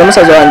nanjye azanywe na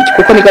musaza wanjye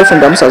kuko ni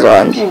girlfriend ya musaza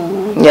wanjye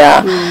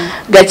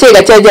gake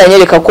yajyanye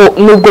yereka ko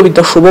nubwo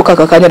bidashoboka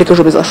kakanya ariko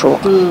ejo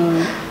bizashoboka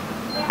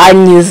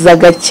anyiza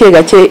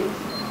gake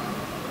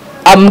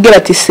ambwira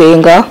ati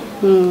senga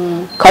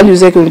kandi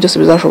uzeke ibintu byose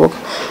bizashoboka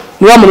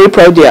niba muri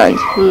proud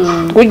yanjye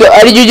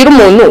ari igihe ugira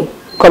umuntu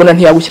ukabona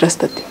ntiyagukira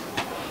state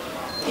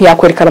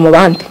ntiyakwerekana mu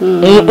bandi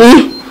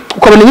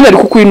ukabona nyine ari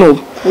kukwinuba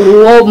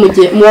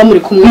muba muri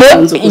kumwe mu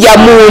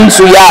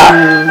nzu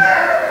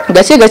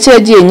gake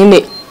yagiye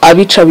nyine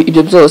abica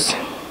ibyo byose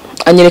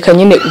anyereka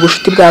nyine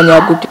ubushuti bwa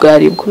nyabwo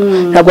bwaribwo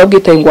ntabwo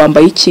abwitaye ngo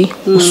wambaye iki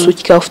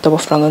usukika ufite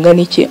amafaranga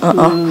angana iki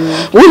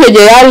ubwo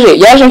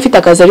yaje mfite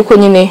akazi ariko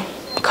nyine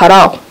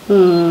karaho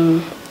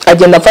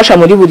agenda afasha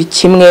muri buri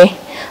kimwe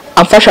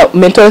amfasha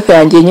mental health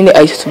yanjye nyine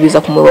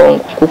ayisubiza ku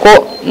murongo kuko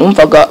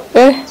numvaga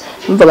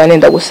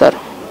nenda gusara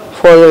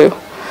for real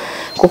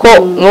kuko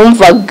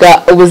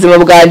numvaga ubuzima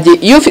bwanjye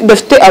iyo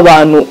udafite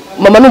abantu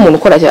mama ni umuntu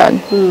ukora cyane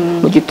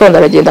mu gitondo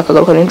aragenda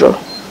akagaruka nijoro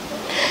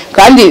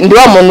kandi ndi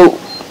wa muntu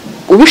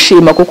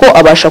ubishima kuko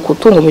abasha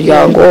gutunga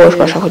umuryango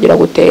abasha kugira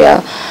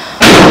guteya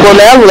ngo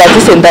nayavuga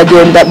ati se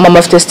ndagenda mama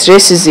afite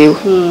stress ziwe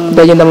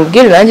ndagenda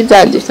mubwire nanjye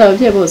byanjye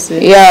ababyeyi bose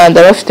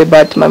ndabafite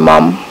but my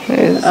mom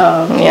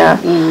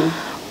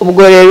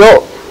ubwo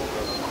rero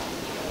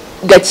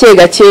gake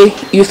gake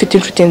iyo ufite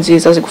inshuti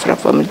nziza zigufasha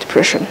kuva muri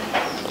depression,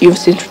 iyo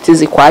ufite inshuti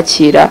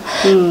zikwakira.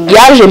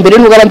 Yaje mbere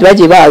n'ubwo abandi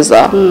bagiye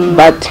baza,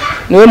 but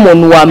niwe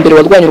muntu wa mbere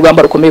warwanya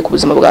urugamba rukomeye ku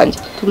buzima bwanjye.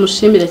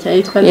 Tumushimire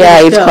cyane.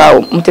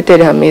 Yitwa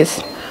Muteteri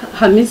Hamisi.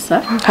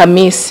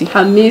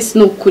 Hamisi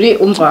nukuri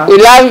umva.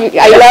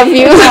 I love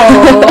you.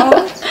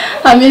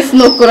 Hamisi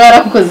nukuri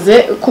arakoze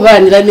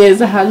kubanira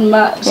neza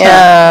Halma.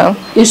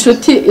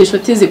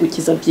 Inshuti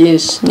zigukiza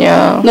byinshi.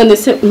 None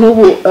se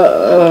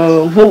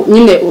nk'ubu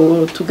nyine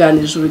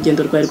tuganirije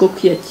urugendo rwawe rwo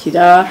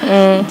kwiyakira,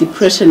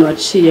 depression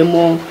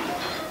waciyemo,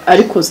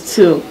 ariko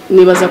still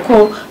nibaza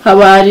ko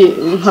haba hari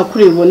nka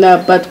kuribona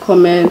bad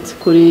comment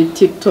kuri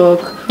TikTok,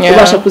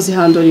 ubasha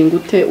kuzihandura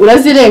gute?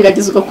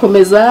 Urazirengagiza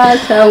ugakomeza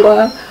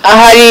cyangwa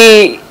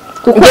ahari?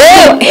 Kuko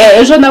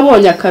ejo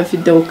nabonye aka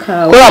video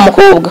kawe wa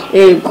mukobwa,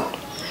 yego,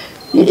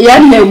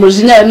 yani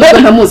umujinya nubwo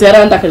ntamuzi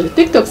yarandakaje.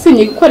 TikTok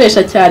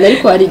sinyikoresha cyane,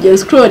 ariko hari igihe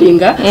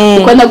scrollinga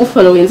uko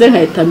nagufollowinze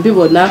nkahita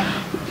mbibona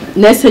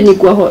nese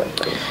nyigwaho.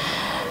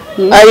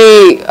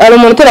 ari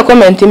umuntu utera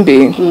comment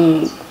mbi,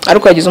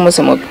 ariko yagize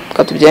umunsi mubi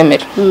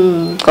katubyemera,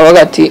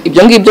 kavuga ati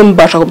ibyo ngibyo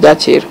mbasha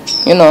kubyakira,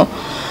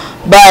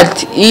 but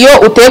iyo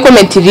uteye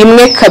comment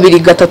rimwe kabiri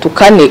gatatu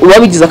kane uba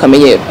bigize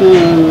akamenyero,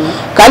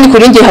 kandi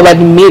kuri ngiye haba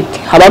limit,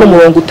 haba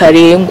umurongo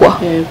utarengwa.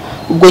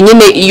 Ubwo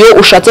nyine iyo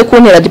ushatse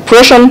kuntera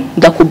depression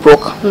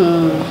ndakubloka.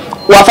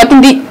 Wafata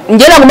indi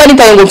nge nagomba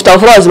nitaye ngo mfite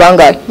followers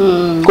bangahe,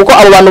 kuko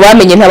abo bantu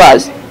bamenye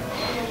ntabazi.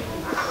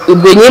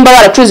 Ubwo nyimba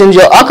baracuze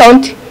injo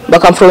account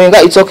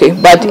bakamfollowinga, it's okay,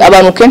 but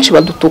abantu kenshi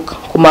badutuka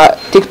kuma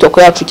TikTok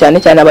yacu cyane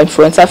cyane aba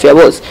influencer hafi ya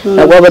bose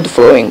ntabwo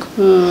badufollowinga.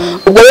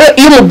 Ubwo rero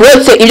iyo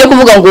mubrotse ibyo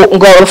kuvuga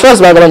ngo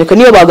followers bagabanyuka,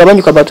 niyo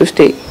bagabanyuka but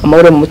ufite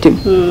amahoro mu mutima,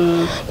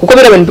 kuko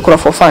bira bintu bikora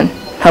for fun,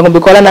 ntabwo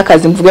mbikora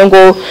n'akazi mvuge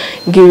ngo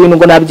ngiye ibintu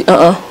ngo nabyi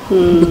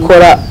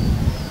bikora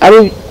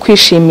ari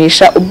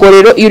kwishimisha. Ubwo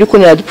rero iyo uri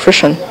kunyura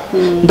depression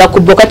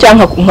ndakubloka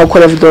cyangwa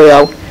nkakora video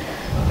yawe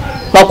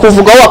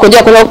nkakuvuga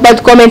wakongera kuri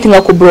bad comment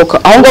nkakubloka,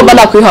 aho ngomba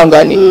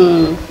nakwihanganira.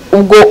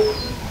 Ubwo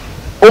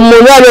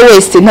umuntu wari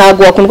wese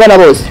ntabwo wakundwa na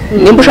bose.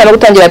 Nimba ushaka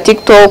gutangira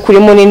TikTok kuri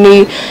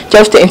munini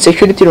cyangwa ufite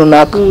insecurity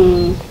runaka,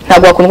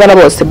 ntabwo wakundwa na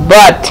bose,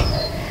 but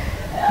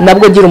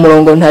nabwo gira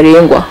umurongo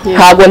ntarengwa.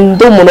 Ntabwo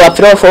ndi umuntu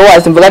wapfira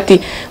followers mvuga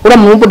ati ura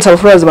mu muntu usaba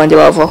followers banjye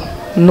bavaho,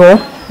 no.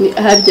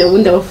 Harya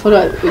ubundi aba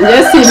followers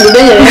ngese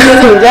ibimenyere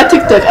neza bya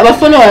TikTok, aba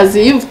followers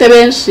iyo ufite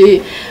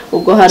benshi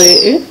ubwo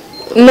hari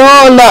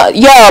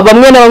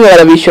bamwe na bamwe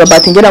barabishyura,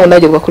 but nge ntabwo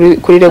ndagerwa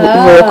kuri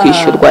level yo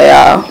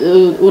kwishyurwa.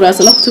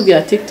 Uraza no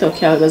kutubwira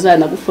TikTok yawe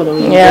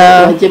bazanagufollowing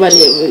bajye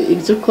bareba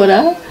ibyo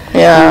ukora.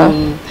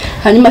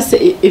 Hanyuma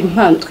se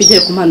impano, twigiye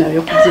ku mpano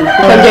yo kubyina,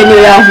 kuko nge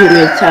niyo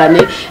yahuruye cyane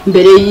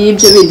mbere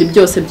y'ibyo bindi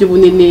byose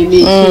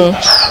by'ubunini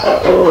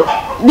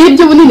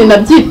n'ibyo bunini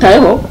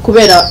nabyitayeho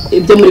kubera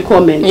ibyo muri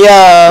comment.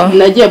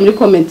 Nagiye muri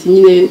comment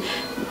nyine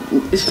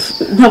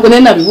ntabwo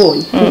nari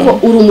nabibonye,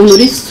 kuko uri umuntu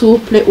uri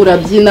souple,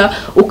 urabyina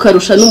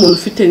ukarusha n'umuntu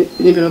ufite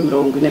n'ibiro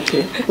 40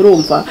 pe.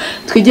 Urumva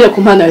twigiye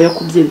ku mpano yo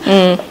kubyina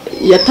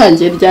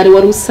yatangiye ryari?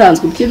 Wari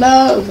usanzwe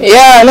ubyina?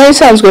 Nari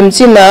usanzwe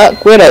mbyina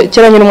kubera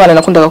kera nyine umwana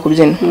nakundaga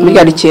kubyina,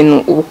 biga ari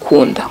ikintu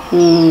ubukunda.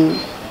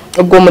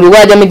 Ubwo muri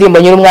wajya midimbo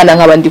nyine umwana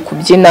nkaba ndi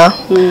kubyina,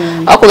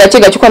 ako gake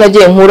gake uko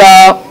nagiye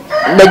nkura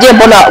nagiye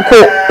mbona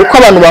uko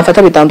abantu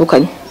bafata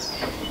bitandukanye.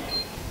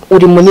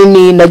 Uri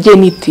munini nagiye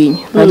nitinya,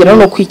 nagira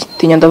no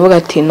kwitinya ndavuga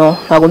ati no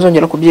ntabwo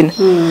nzongera kubyina.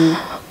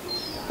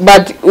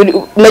 But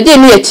nagiye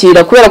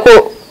niyakira kubera ko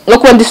no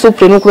kuba ndi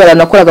souple no kubera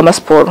nakoraga ama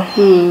sport.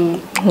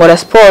 Nkora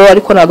sport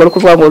ariko ntabwo ari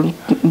kuvuga ngo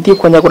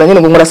ndikonyagura nyine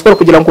ngo nkora sport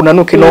kugira ngo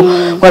nanuke, no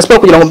nkora sport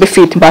kugira ngo mbe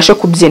fit mbashe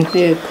kubyina.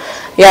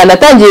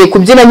 Natangiye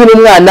kubyina nyine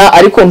umwana,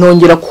 ariko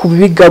ntongera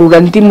kubigarura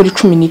ndi muri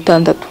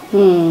 16.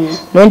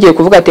 Nongeye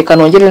kuvuga ati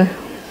kanongere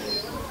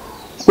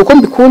kuko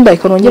mbikunda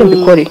ikanongera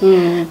mbikore.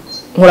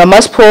 Nkora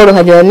ama sport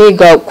nkagera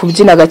niga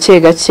kubyina gake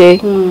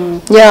gake.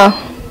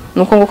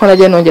 Nuko nguko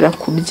nagiye nongera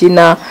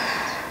kubyina,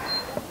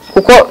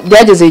 kuko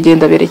byageze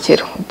igenda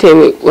berekera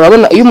bitewe.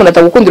 Urabona iyo umuntu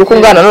atagukundira uko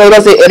ngana no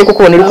bibaze ariko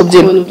kubona uri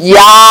kubyina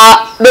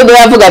none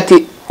yavuga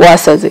ati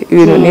wasaze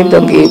ibintu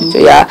n'ibyo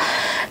ngibyo.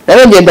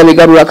 Naro ngenda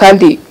bigarura,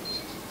 kandi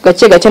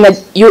gake gake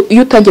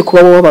iyo utangiye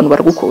kuba wowe abantu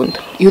baragukunda,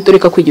 iyo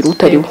utoreka kwigira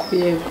utariwe,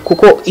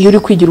 kuko iyo uri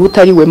kwigira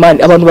utariwe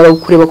man abantu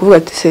baragukureba kuvuga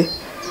ati se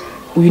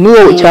uyu ni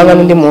wowe cyangwa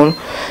n'undi muntu.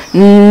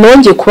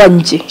 Nongeye kuba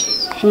nge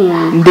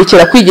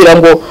ndekera kwigira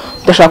ngo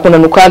ndashaka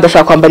kunanuka,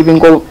 ndashaka kwambara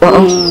ibingo,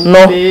 no.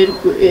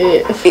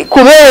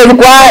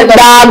 Kuberwa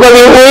ntabwo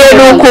bihuye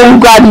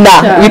n'ukungana,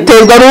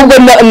 biterwa n'ubwo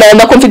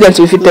na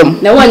confidence bifitemo.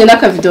 Nabonye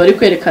n'aka video ari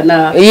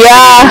kwerekana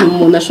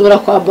umuntu ashobora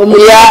kwaba mu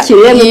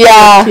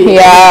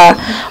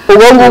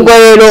ubwo ngubwo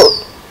rero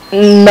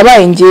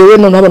nabaye ngewe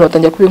none abantu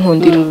batangiye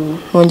kubinkundira,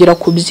 nongera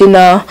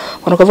kubyina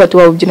bakavuga ati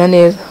wabubyina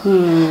neza.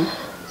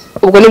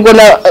 Ubwo nibwo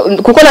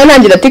kuko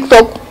nantangira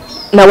TikTok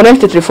ntabwo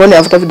nafite telefone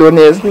yafata video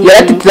neza,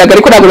 yaratitiraga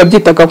ariko ntabwo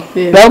nabyitagaho.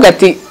 Navuga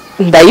ati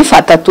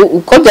ndayifata tu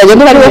uko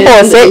byagenda ari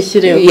hose.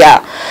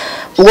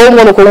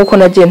 Ubwo nuko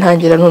nagiye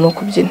ntangira none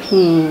kubyina,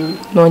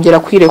 nongera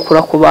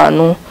kwirekura ku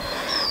bantu,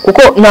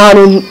 kuko nta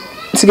hantu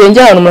nsigaye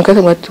njya ahantu umuntu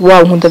akavuga ati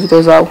wow nkunda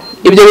video zawe,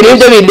 ibyo bintu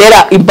byo bindera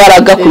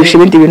imbaraga kurusha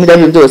ibindi bintu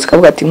ibyo byose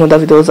kavuga ati nkunda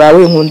video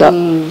zawe nkunda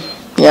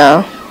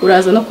ya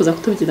uraza no kuza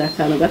kutubyina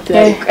akantu gato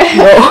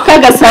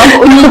kagasambu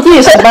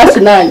unyigisha basi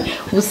nanjye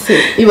ubuse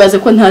ibaze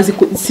ko ntazi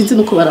sinzi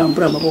nuko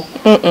barambura amaboko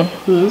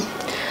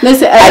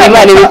nese ari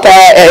mari bita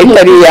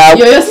itari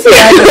yawe yo si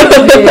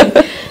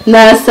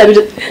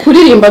nasabira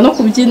kuririmba no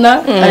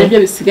kubyina ari byo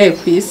bisigaye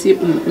ku isi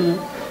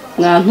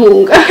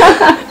mwantunga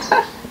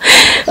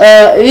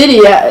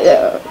biriya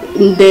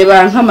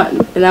ndeba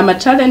nk'ama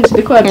challenge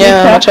biko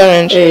babyita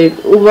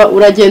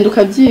uragenda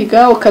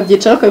ukabyiga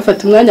ukabyicara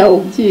ukabifata umwanya wo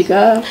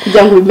kubyiga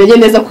kugira ngo ubimenye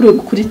neza kuri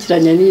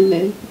gukurikiranya nyine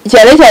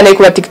cyane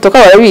ku TikTok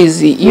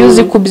barabizi iyo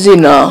uzi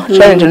kubyina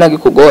challenge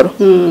nagikugora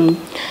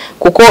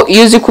kuko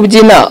iyo uzi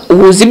kubyina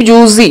uzi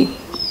byuzi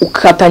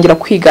ukatangira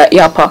kwiga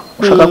yapa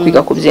ushaka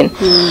kwiga kubyina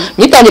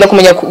nyitangira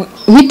kumenya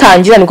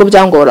nyitangira niko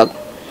byangoraga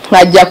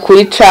nkajya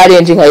kuri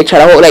challenge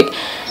nkayicaraho like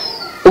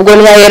ubwo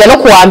nkahera no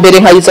kuwa mbere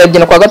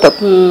nkayisabye kwa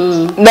gatatu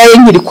nayo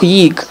nkiri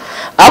kuyiga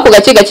ariko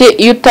gake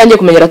iyo utangiye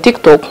kumenyera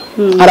TikTok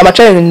hari ama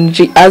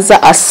challenge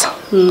asa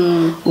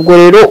ubwo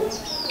rero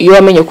iyo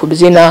wamenye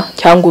kubyina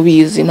cyangwa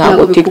ubizi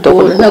ntabwo TikTok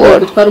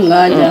bitwara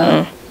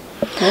umwanya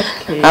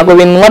ntabwo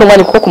bintwara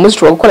umwanya kuko ku munsi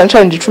ushobora gukora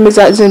challenge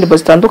 10 zindi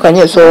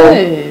zitandukanye so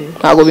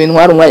ntabwo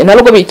bintwara umwanya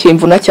ntabwo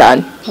bikimvuna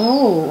cyane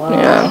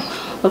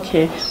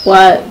okay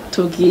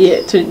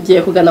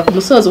tugiye kugana ku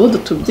musozo ubundi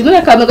tubyinira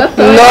akantu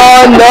gato no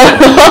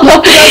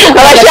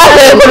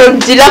abashaka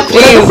kurubyira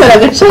gukora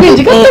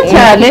agacurenge gato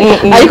cyane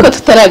ariko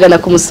tutaragana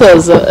ku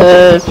musozo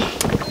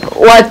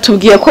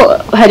watubwiye ko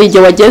hari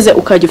igihe wageze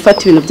ukajya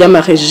ufata ibintu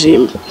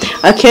by'amaregime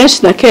akenshi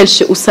na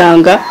kenshi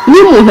usanga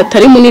niyo umuntu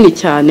atari munini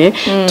cyane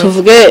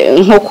tuvuge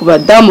nko ku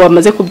badamu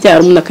bamaze kubyara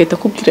umuntu akahita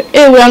akubwira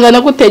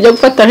urangana gute jya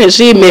gufata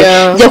regime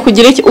jya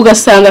kugira iki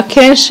ugasanga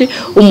kenshi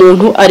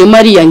umuntu arimo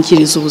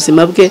ariyangiriza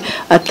ubuzima bwe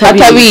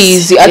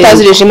atabizi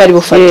atazi regime ari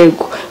bufate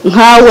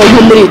nkawe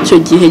nko muri icyo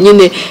gihe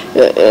nyine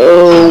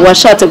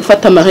washatse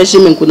gufata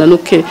amaregime ngo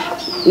unanuke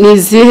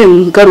nizihe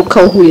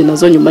ngaruka uhuye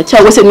nazo nyuma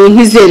cyangwa se ni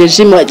nk'izihe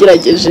regime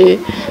wagerageje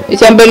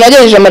icyambere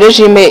nagerageje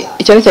amaregime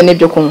cyane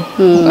ibyo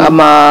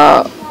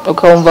kunywa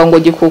ukawumva ngo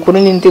gikukuru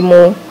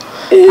n'indimu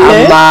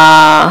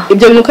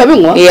ibyo bintu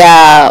ukabinywa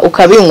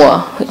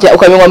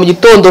ukabinywa mu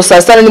gitondo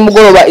saa sita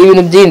nimugoroba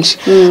ibintu byinshi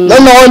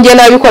noneho njye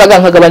nabikoraga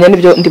nkagabanya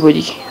n'ibyo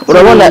ndiburiye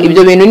urabona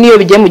ibyo bintu niyo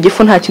bigiye mu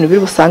gifu nta kintu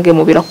biri busange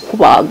mu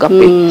birakubaga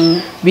pe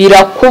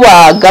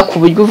birakubaga ku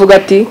buryo uvuga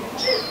ati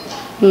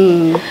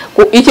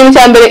ikintu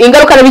cya mbere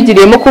ingaruka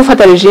nabigiriyemo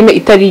gufata regime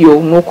itari yo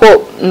nuko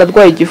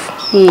narwaye igifu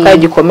kandi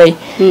gikomeye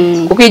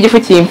kuko igifu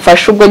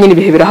kimfasha ubwo nyine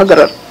ibihe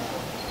birahagarara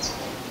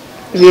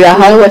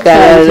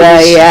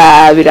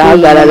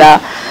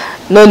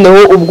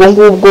noneho ubwo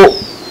ngubwo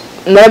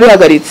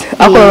narabihagaritse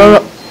ariko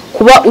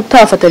kuba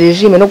utafata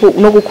regime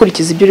no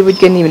gukurikiza ibyo uri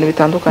burye ni ibintu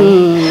bitandukanye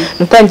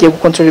nutangiye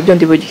gukontrola ibyo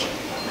ndi burye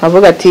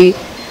avuga ati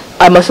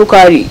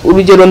amasukari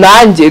urugero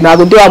nanjye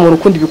ntabwo ndi wa muntu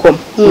ukunda ibikoma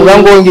uvuga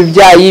ngo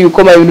ibyayi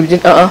ibikoma ibintu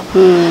byinshi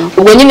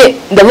ubwo nyine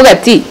ndavuga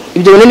ati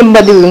ibyo bintu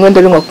nimba ndi bimwe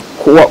ndabinywa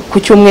ku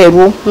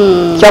cyumweru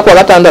cyangwa kuwa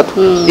gatandatu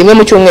rimwe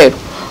mu cyumweru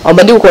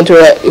amba ndi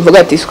gukontrola ivuga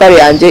ati isukari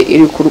yanjye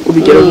iri ku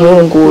urugero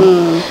n'urunguru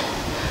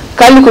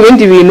kandi ku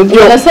bindi bintu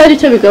byo nasari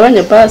icyo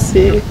bigabanya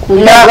basi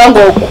kuvuga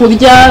ngo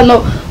kurya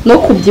no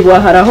kubyibuha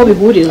hari aho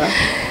bihurira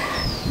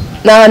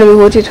n'ahantu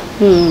bihurira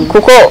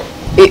kuko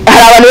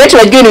hari abantu benshi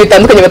barya ibintu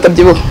bitandukanye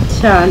batabyibuha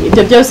cyane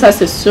ibyo byose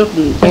asesyo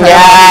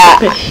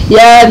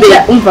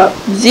umva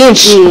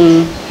byinshi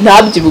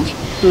ntabyibuke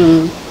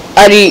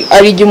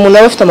ari igihe umuntu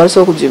aba afite amaraso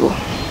yo kubyibuha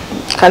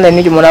kandi hari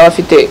n'igihe umuntu aba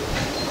afite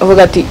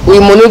avuga ati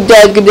uyu muntu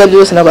ibyo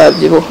byose ntabwo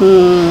yabyibuha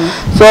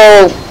so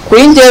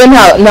kuri njyewe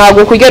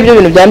ntabwo kurya ibyo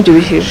bintu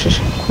byambyibishije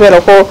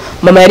kubera ko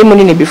mama yari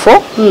munini before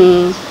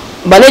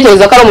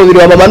banegereza ko ari umubiri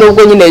wa mama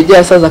nubwo nyine yagiye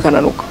asaza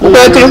akananuka ubwo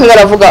rero turi kumwe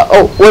aravuga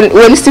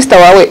uwo ni sister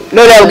wawe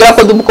none yabwira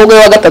ko umukobwa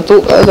we wa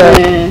gatatu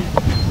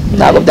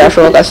ntabwo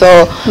byashoboka so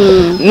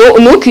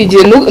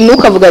ntukigire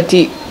nukavuga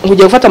ati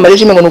ugiye gufata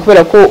amaregime ngo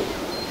nukubera ko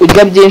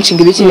urya byinshi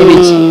ngo ibiki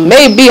n'ibiki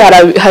maybe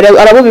hari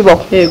abo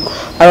bibaho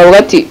aravuga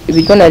ati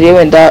ibiryo nariye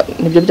wenda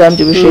nibyo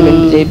byambyibushe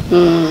ibintu byebye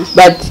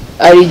but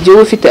ari igihe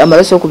ufite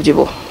amaraso yo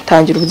kubyibuha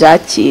tangira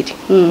ubyakire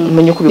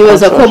umenye uko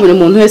bibaza ko buri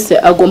muntu wese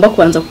agomba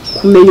kubanza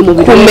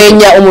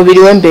kumenya umubiri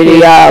we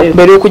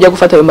mbere yo kujya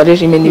gufata ayo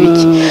maregime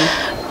n'ibiki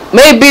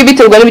maybe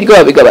biterwa n'ibiryo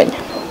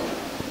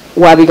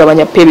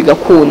wabigabanya pe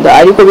bigakunda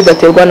ariko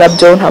bidaterwa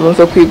nabyo nta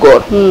mpamvu yo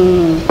kwigora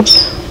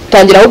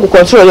tangira aho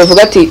gukontrola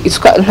uvuga ati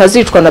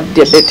ntazicwa na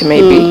diabete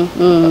maybe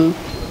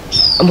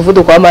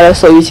umuvuduko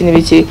w'amaraso ibiki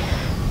n'ibiki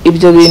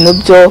ibyo bintu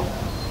byo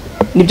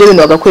nibyo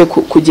bintu bagakwiye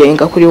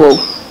kugenga kuri wowe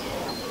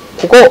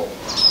kuko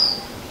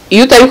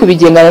iyo utari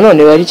kubigengana none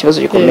biba ari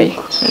ikibazo gikomeye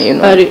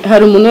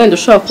hari umuntu wenda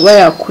ushobora kuba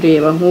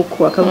yakureba nk'uko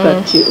akavuga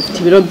ati ufite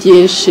ibiro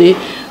byinshi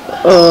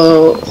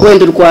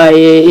wenda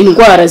urwaye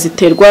indwara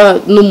ziterwa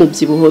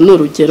n'umubyibuho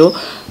n'urugero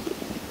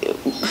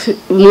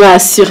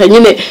mwasira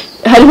nyine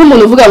hariho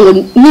umuntu uvuga ngo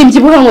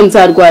nibyibuha ngo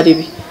nzarwara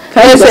ibi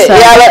kandi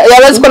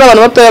yabazi ko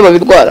n'abantu batoya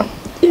babirwara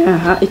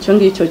icyo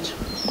ngicyo cyo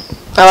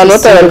abantu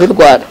batoya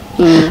babirwara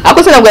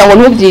ako sinabwira ngo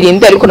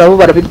ntubyirinde ariko nabo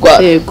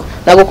barabirwara yego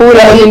ntabwo kuba uri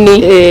munini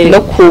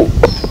no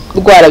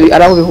kurwara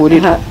ari aho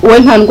bihurira wowe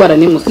nta ndwara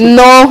n'imwe ufite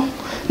no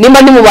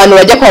nimba ndi mu bantu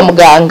bajya kwa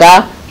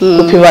muganga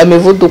gupima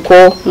imivuduko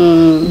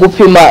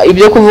gupima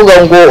ibyo kuvuga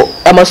ngo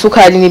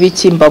amasukari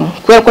n'ibikimbamo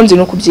kubera ko nzi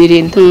no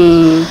kubyirinda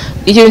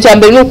ikintu cya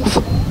mbere ni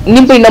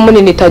nimba uri na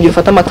munini tangira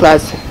ufata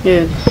amaklase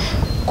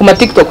ku ma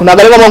TikTok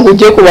ntabwo ari ngombwa ngo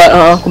ugiye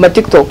ku ma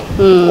TikTok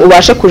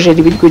ubashe kujera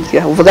ibiryo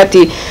urya uvuga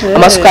ati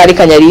amasukari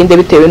kanyarinde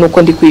bitewe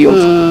nuko ndi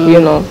kwiyumva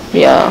you know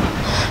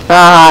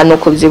no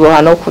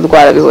kubyibuha no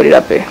kurwara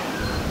bihurira pe.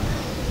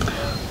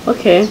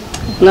 Okay,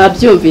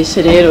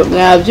 mwabyumvishe rero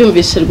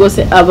mwabyumvishe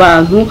rwose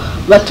abantu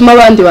batuma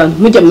abandi bantu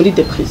mujya muri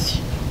depression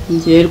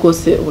ngiye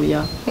rwose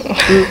oya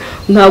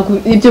ntabwo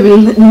ibyo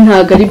bintu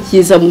ntabwo ari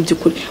byiza mu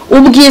byukuri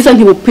ubwiza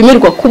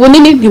ntibupimirwa ku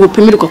bunini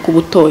ntibupimirwa ku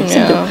butoya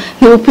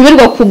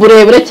ntibupimirwa ku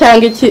burebure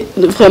cyangwa iki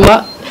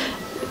vraiment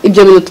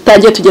ibyo bintu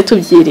tutangiye tujye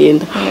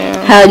tubyirinda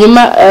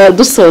hanyuma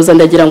dusoza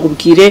ndagira ngo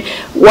ubwire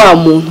wa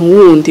muntu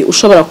wundi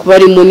ushobora kuba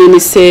ari munini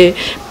se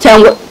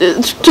cyangwa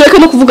tureke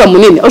no kuvuga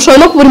munini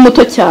ushobora no kuba uri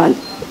muto cyane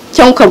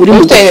cyangwa ukaba uri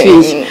mu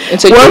gifiye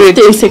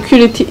wafite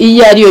insecurity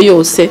iyo ari yo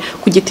yose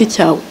ku giti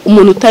cyawe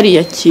umuntu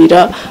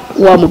utariyakira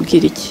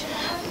wamubwira iki?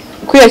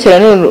 Kwiyakira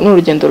ni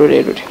urugendo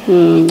rurerure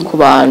ku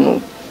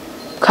bantu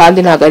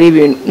kandi ntabwo ari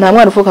ibintu nta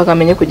mwana uvuka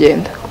akamenye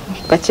kugenda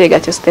gake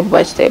gake step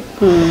by step.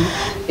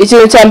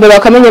 Ikintu cya mbere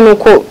bakamenye ni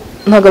uko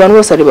ntabwo abantu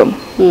bose ari bamwe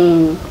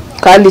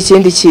kandi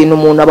ikindi kintu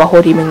umuntu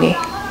abaho rimwe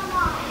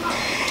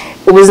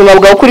ubuzima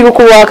bwawe kuri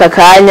bukubaho aka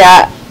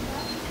kanya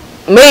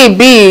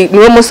maybe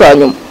niwe munsi wa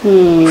nyuma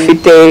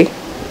ufite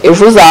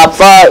ejo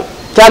uzapfa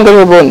cyangwa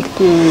n'ubundi.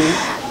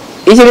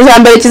 Ikintu cya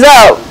mbere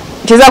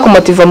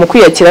kizakumotiva mu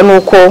kwiyakira ni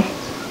uko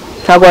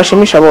ntabwo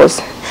washimisha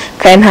bose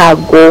kandi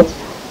ntabwo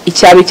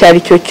icyabi icyo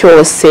ari cyo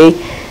cyose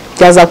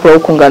byazakuraho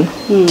kungana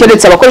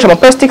keretse abakoresha ama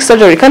plastic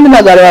surgery kandi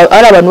ntabwo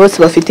ari abantu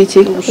bose bafite iki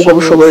ubwo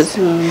bushobozi.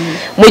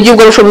 Mu gihe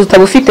ubwo bushobozi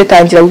utabufite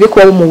tangira ubwe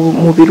kuba mu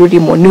mubiri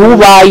urimo ni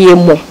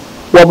ubayemo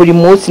wa buri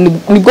munsi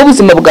nibwo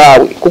buzima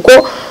bwawe kuko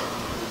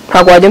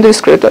ntabwo wagenda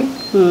ubiscreton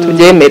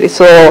tubyemere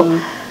so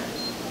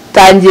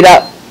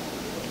tangira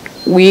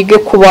wige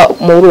kuba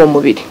muri uwo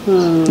mubiri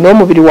niwo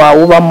mubiri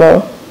wawe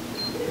ubamo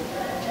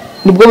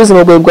nibwo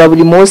buzima bwawe bwa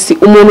buri munsi.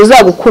 Umuntu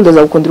uzagukunda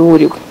azagukundira uwo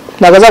uriwe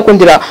ntabwo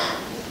azakundira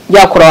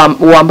yakora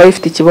wambaye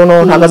ifite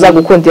ikibuno ntabwo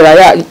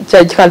azagukundira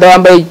cya gikanda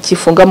wambaye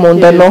kifunga mu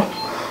ndano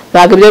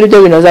ntabwo ibyo ari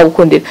byo bintu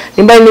azagukundira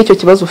nimba ari n'icyo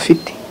kibazo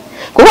ufite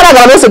kuko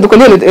ntabwo bose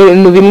dukunda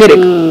ibintu bimwe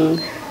reka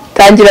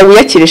tangira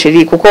wiyakire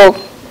sheri kuko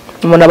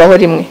umuntu abaho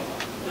rimwe.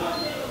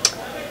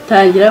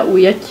 Tangira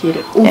wiyakire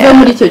uve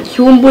muri icyo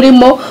cyumba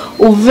urimo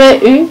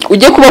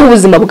ujye kubaho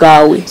ubuzima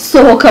bwawe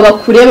sohoka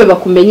bakurebe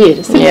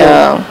bakumenyere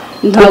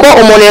kuko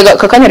umuntu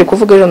kakanya ari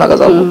kuvuga ejo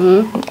nagaza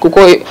kuko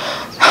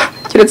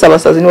kiretse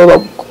abasazi nibo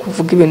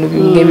bakuvuga ibintu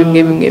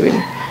bimwe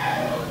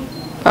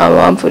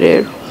mpamvu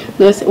rero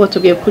nose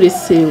watubwiye kuri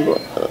singo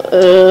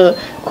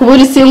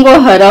kuburi singo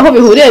hari aho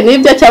bihuriye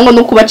n'ibyo cyangwa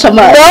no kubaca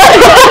amazi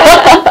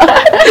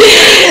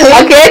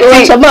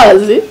kubaca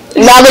amazi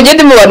ntabwo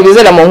ngende mu bantu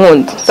bizera mu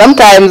nkunda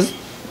sometimes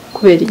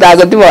kubera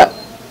ntabwo ndimo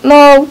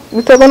no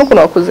biterwa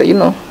n'ukuntu wakuze you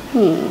know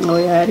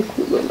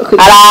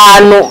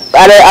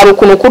ari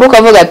ukuntu ukuru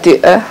ukavuga ati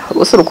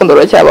gusa urukundo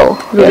ruracyabaho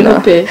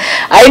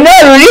I know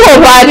ruriho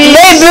bati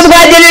n'ibyo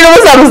rwagerera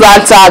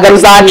ubusa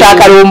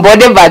ruzacaka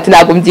rumbone bati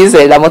ntabwo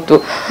mbyizeramo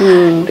tu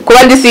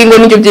kuba ndi singo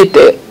n'ibyo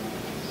byiteye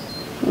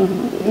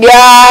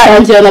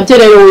tangira nabyo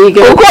rero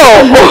wige kuko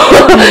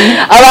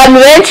abantu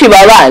benshi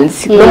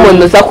babanzi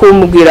n'umuntu uza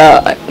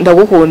kumbwira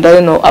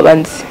ndagukunda no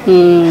abanzi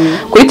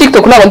kuri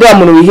TikTok ntabwo ndi wa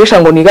muntu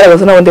wihisha ngo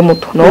nigaragaze naho ndi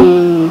muto no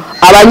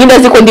abanyine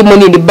azi ko ndi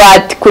munini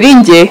but kuri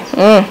nge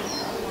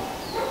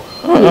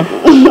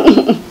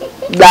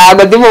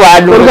ntabwo ndi mu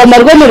bantu urugamba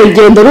rwo mu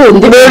rugendo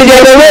rundi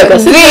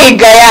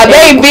ziga ya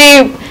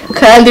baby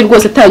kandi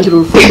rwose tangira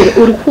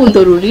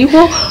urukundo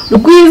ruriho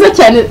rwiza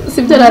cyane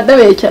sibyo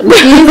radabeshya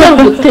rwiza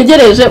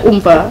rutegereje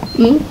umva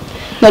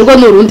narwo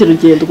ni urundi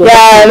rugendo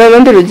ni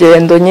urundi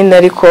rugendo nyine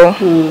ariko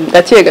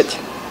gake gake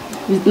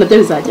nabyo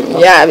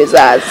bizagerwa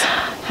bizaza.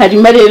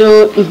 Halma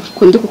rero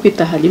kundi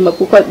kukwita Halma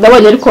kuko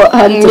nabonye ariko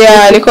handitse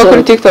ariko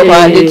kuri TikTok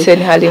handitse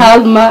ni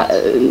Halma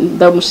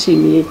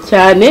ndamushimiye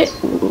cyane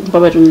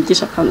mbabari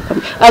unyigisha akantu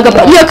kamwe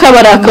niyo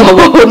kabaraka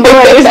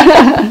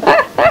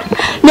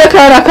niyo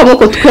kabaraka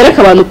moko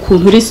twereka abantu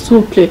kuntu uri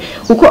souple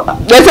kuko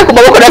bese ku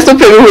maboko na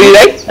souple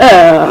bihurira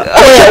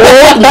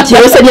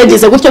igihe se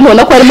nyagize gutyo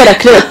mbona ko harimo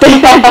rakrete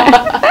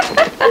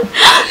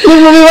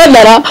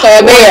mubibonera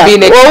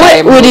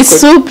wowe uri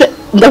souple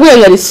ndavuga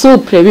ngo ari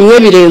souple bimwe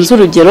birenze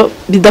urugero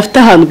bidafite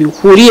ahantu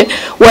bihuriye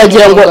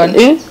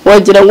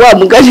wagira ngo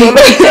wamugani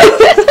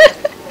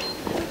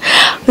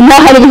nta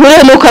hantu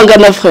bihuriye no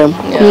kwangana frame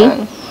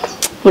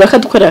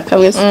urakadukorera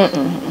kamwe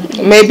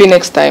maybe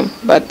next time,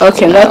 but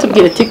okay,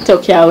 ngatubwire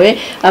TikTok yawe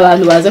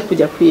abantu baza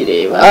kujya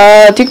kwireba.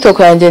 TikTok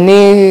yanjye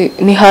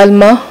ni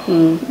Halma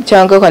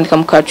cyangwa kwandika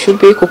mu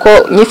Kachubi kuko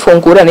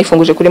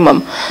nifunguje kuri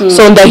mama.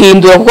 So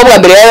ndahindura kuko bwa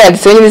mbere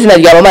yanditse n'izina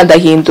rya mama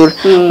ndahindura.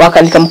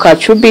 Wakandika mu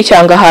Kachubi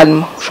cyangwa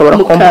Halma ushobora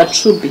kumva.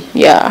 Kachubi.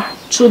 Yeah.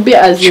 Chubi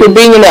as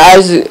nyine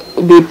as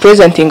be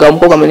presenting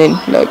umukobwa munini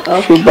like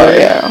Chuba.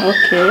 Yeah.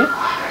 Okay.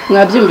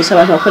 Mwabyumvisha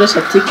abantu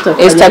bakoresha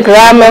TikTok.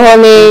 Instagram ho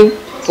ni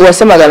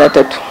Uwase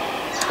 300.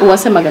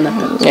 Uwase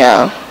 300.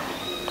 Yeah.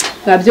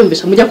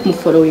 Mwabyumvisha mujya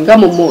kumufollowinga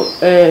mu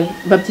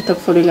babyita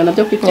kufollowinga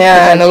nabyo kuri TikTok.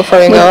 Yeah, no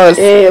followinga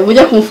hose.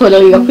 Mujya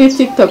kumufollowinga kuri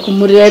TikTok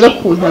mureba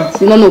kuntu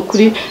abyina no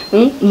kuri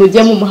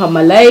mujya mu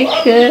muhama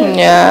like.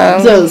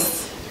 Yeah. Byose.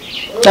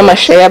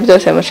 N'amashare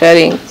byose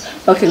amasharing.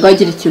 Okay,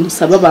 ngagira ikintu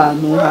usaba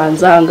abantu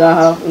hanze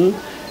ahangaha.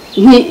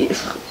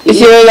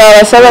 Ikintu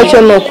nabasaba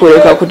cyo no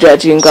kureka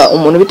kujudginga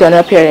umuntu bitewe na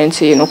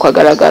appearance nuko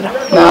agaragara.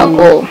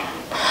 Ntabwo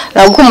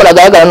umuntu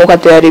agaragara nuko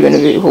atari ibintu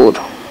bihura,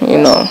 you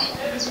know.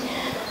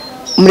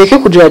 Mureke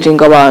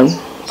kujudginga abantu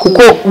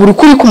kuko buri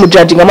kuri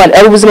kumujudginga amana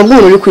ari ubuzima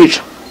bw'umuntu uri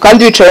kwica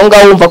kandi wicaye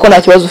ngaho wumva ko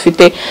nta kibazo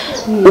ufite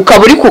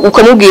ukaburi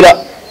ukamubwira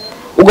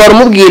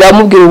umubwira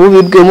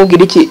ububi bwe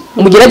umubwira iki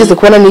mugerageze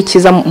kubona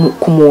n'ikiza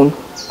ku muntu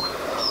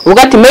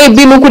uvuga ati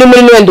maybe nuko uri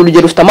muri wenda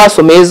urugero ufite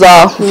amaso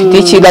meza ufite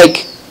iki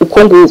like uko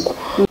nguko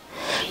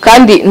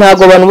kandi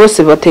ntago abantu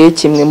bose bateye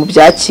kimwe mu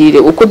byakire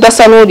uko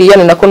udasa n'uriya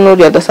ni nako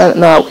n'uriya adasa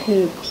nawe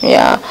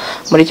ya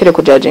murekere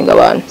kujudginga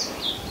abantu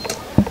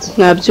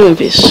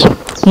nabyumvisha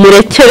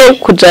murekere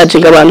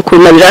kujudginga abantu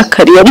kuri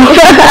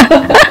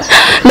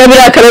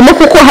nabirakariyemo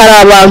kuko hari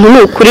abantu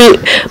n'ukuri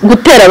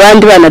gutera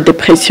abandi bana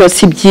depression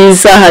si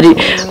byiza hari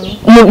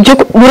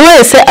buri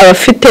wese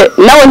abafite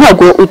nawe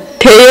ntago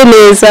uteye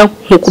neza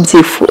nkuko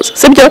ubyifuza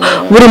sibyo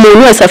buri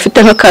muntu wese afite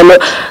nk'akantu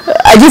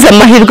agize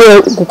amahirwe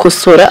yo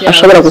gukosora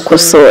ashobora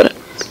gukosora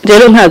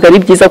rero ntago ari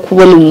byiza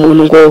kubona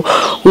umuntu ngo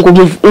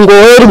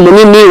uri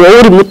munini wowe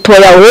uri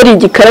mutoya wowe uri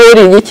igikara wowe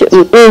uri igiki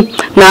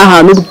nta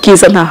hantu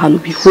bwiza nta hantu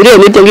bihuriye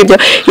n'ibyo ngibyo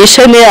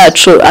ishene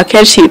yacu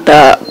akenshi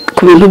ita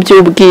ku bintu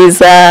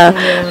by'ubwiza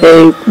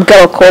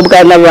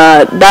bw'abakobwa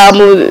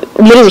n'abadamu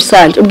muri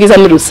rusange ubwiza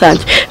muri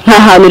rusange nta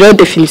hantu rero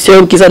definition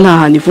y'ubwiza nta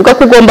hantu ivuga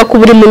ko ugomba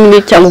kuba uri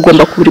munini cyangwa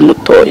ugomba kuba uri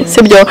mutoya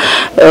sibyo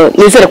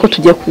nizere ko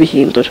tugiye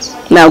kubihindura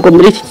ntabwo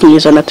muri iki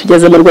kinyejana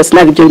tugezemo rwose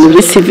ntabwo ibyo bintu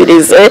biri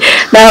civilize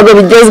ntabwo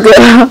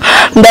bigezweho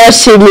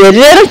ndashimiye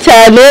rero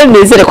cyane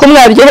nizere ko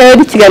mwabyerewe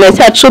n'ikiganiro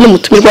cyacu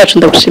n'umutumire wacu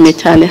ndagushimiye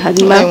cyane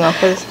Halma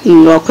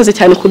mwakoze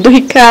cyane kuduha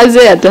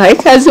ikaze aduhaye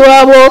ikaze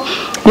iwabo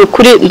ni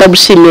kuri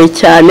ndagushimiye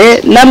cyane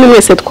namwe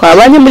mwese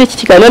twabanye muri iki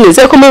kiganiro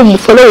nizere ko muri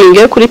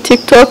mufollowing kuri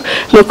TikTok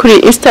no kuri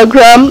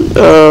Instagram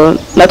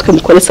natwe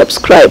mukore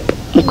subscribe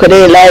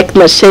mukore like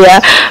na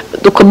share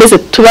dukomeze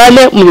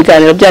tubane mu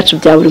biganiro byacu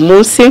bya buri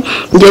munsi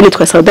ngiye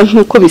nitwa Sauda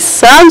nk'uko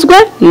bisanzwe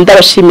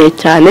ndabashimiye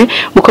cyane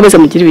mukomeze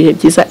mugira ibihe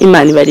byiza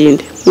Imana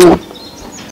ibarinde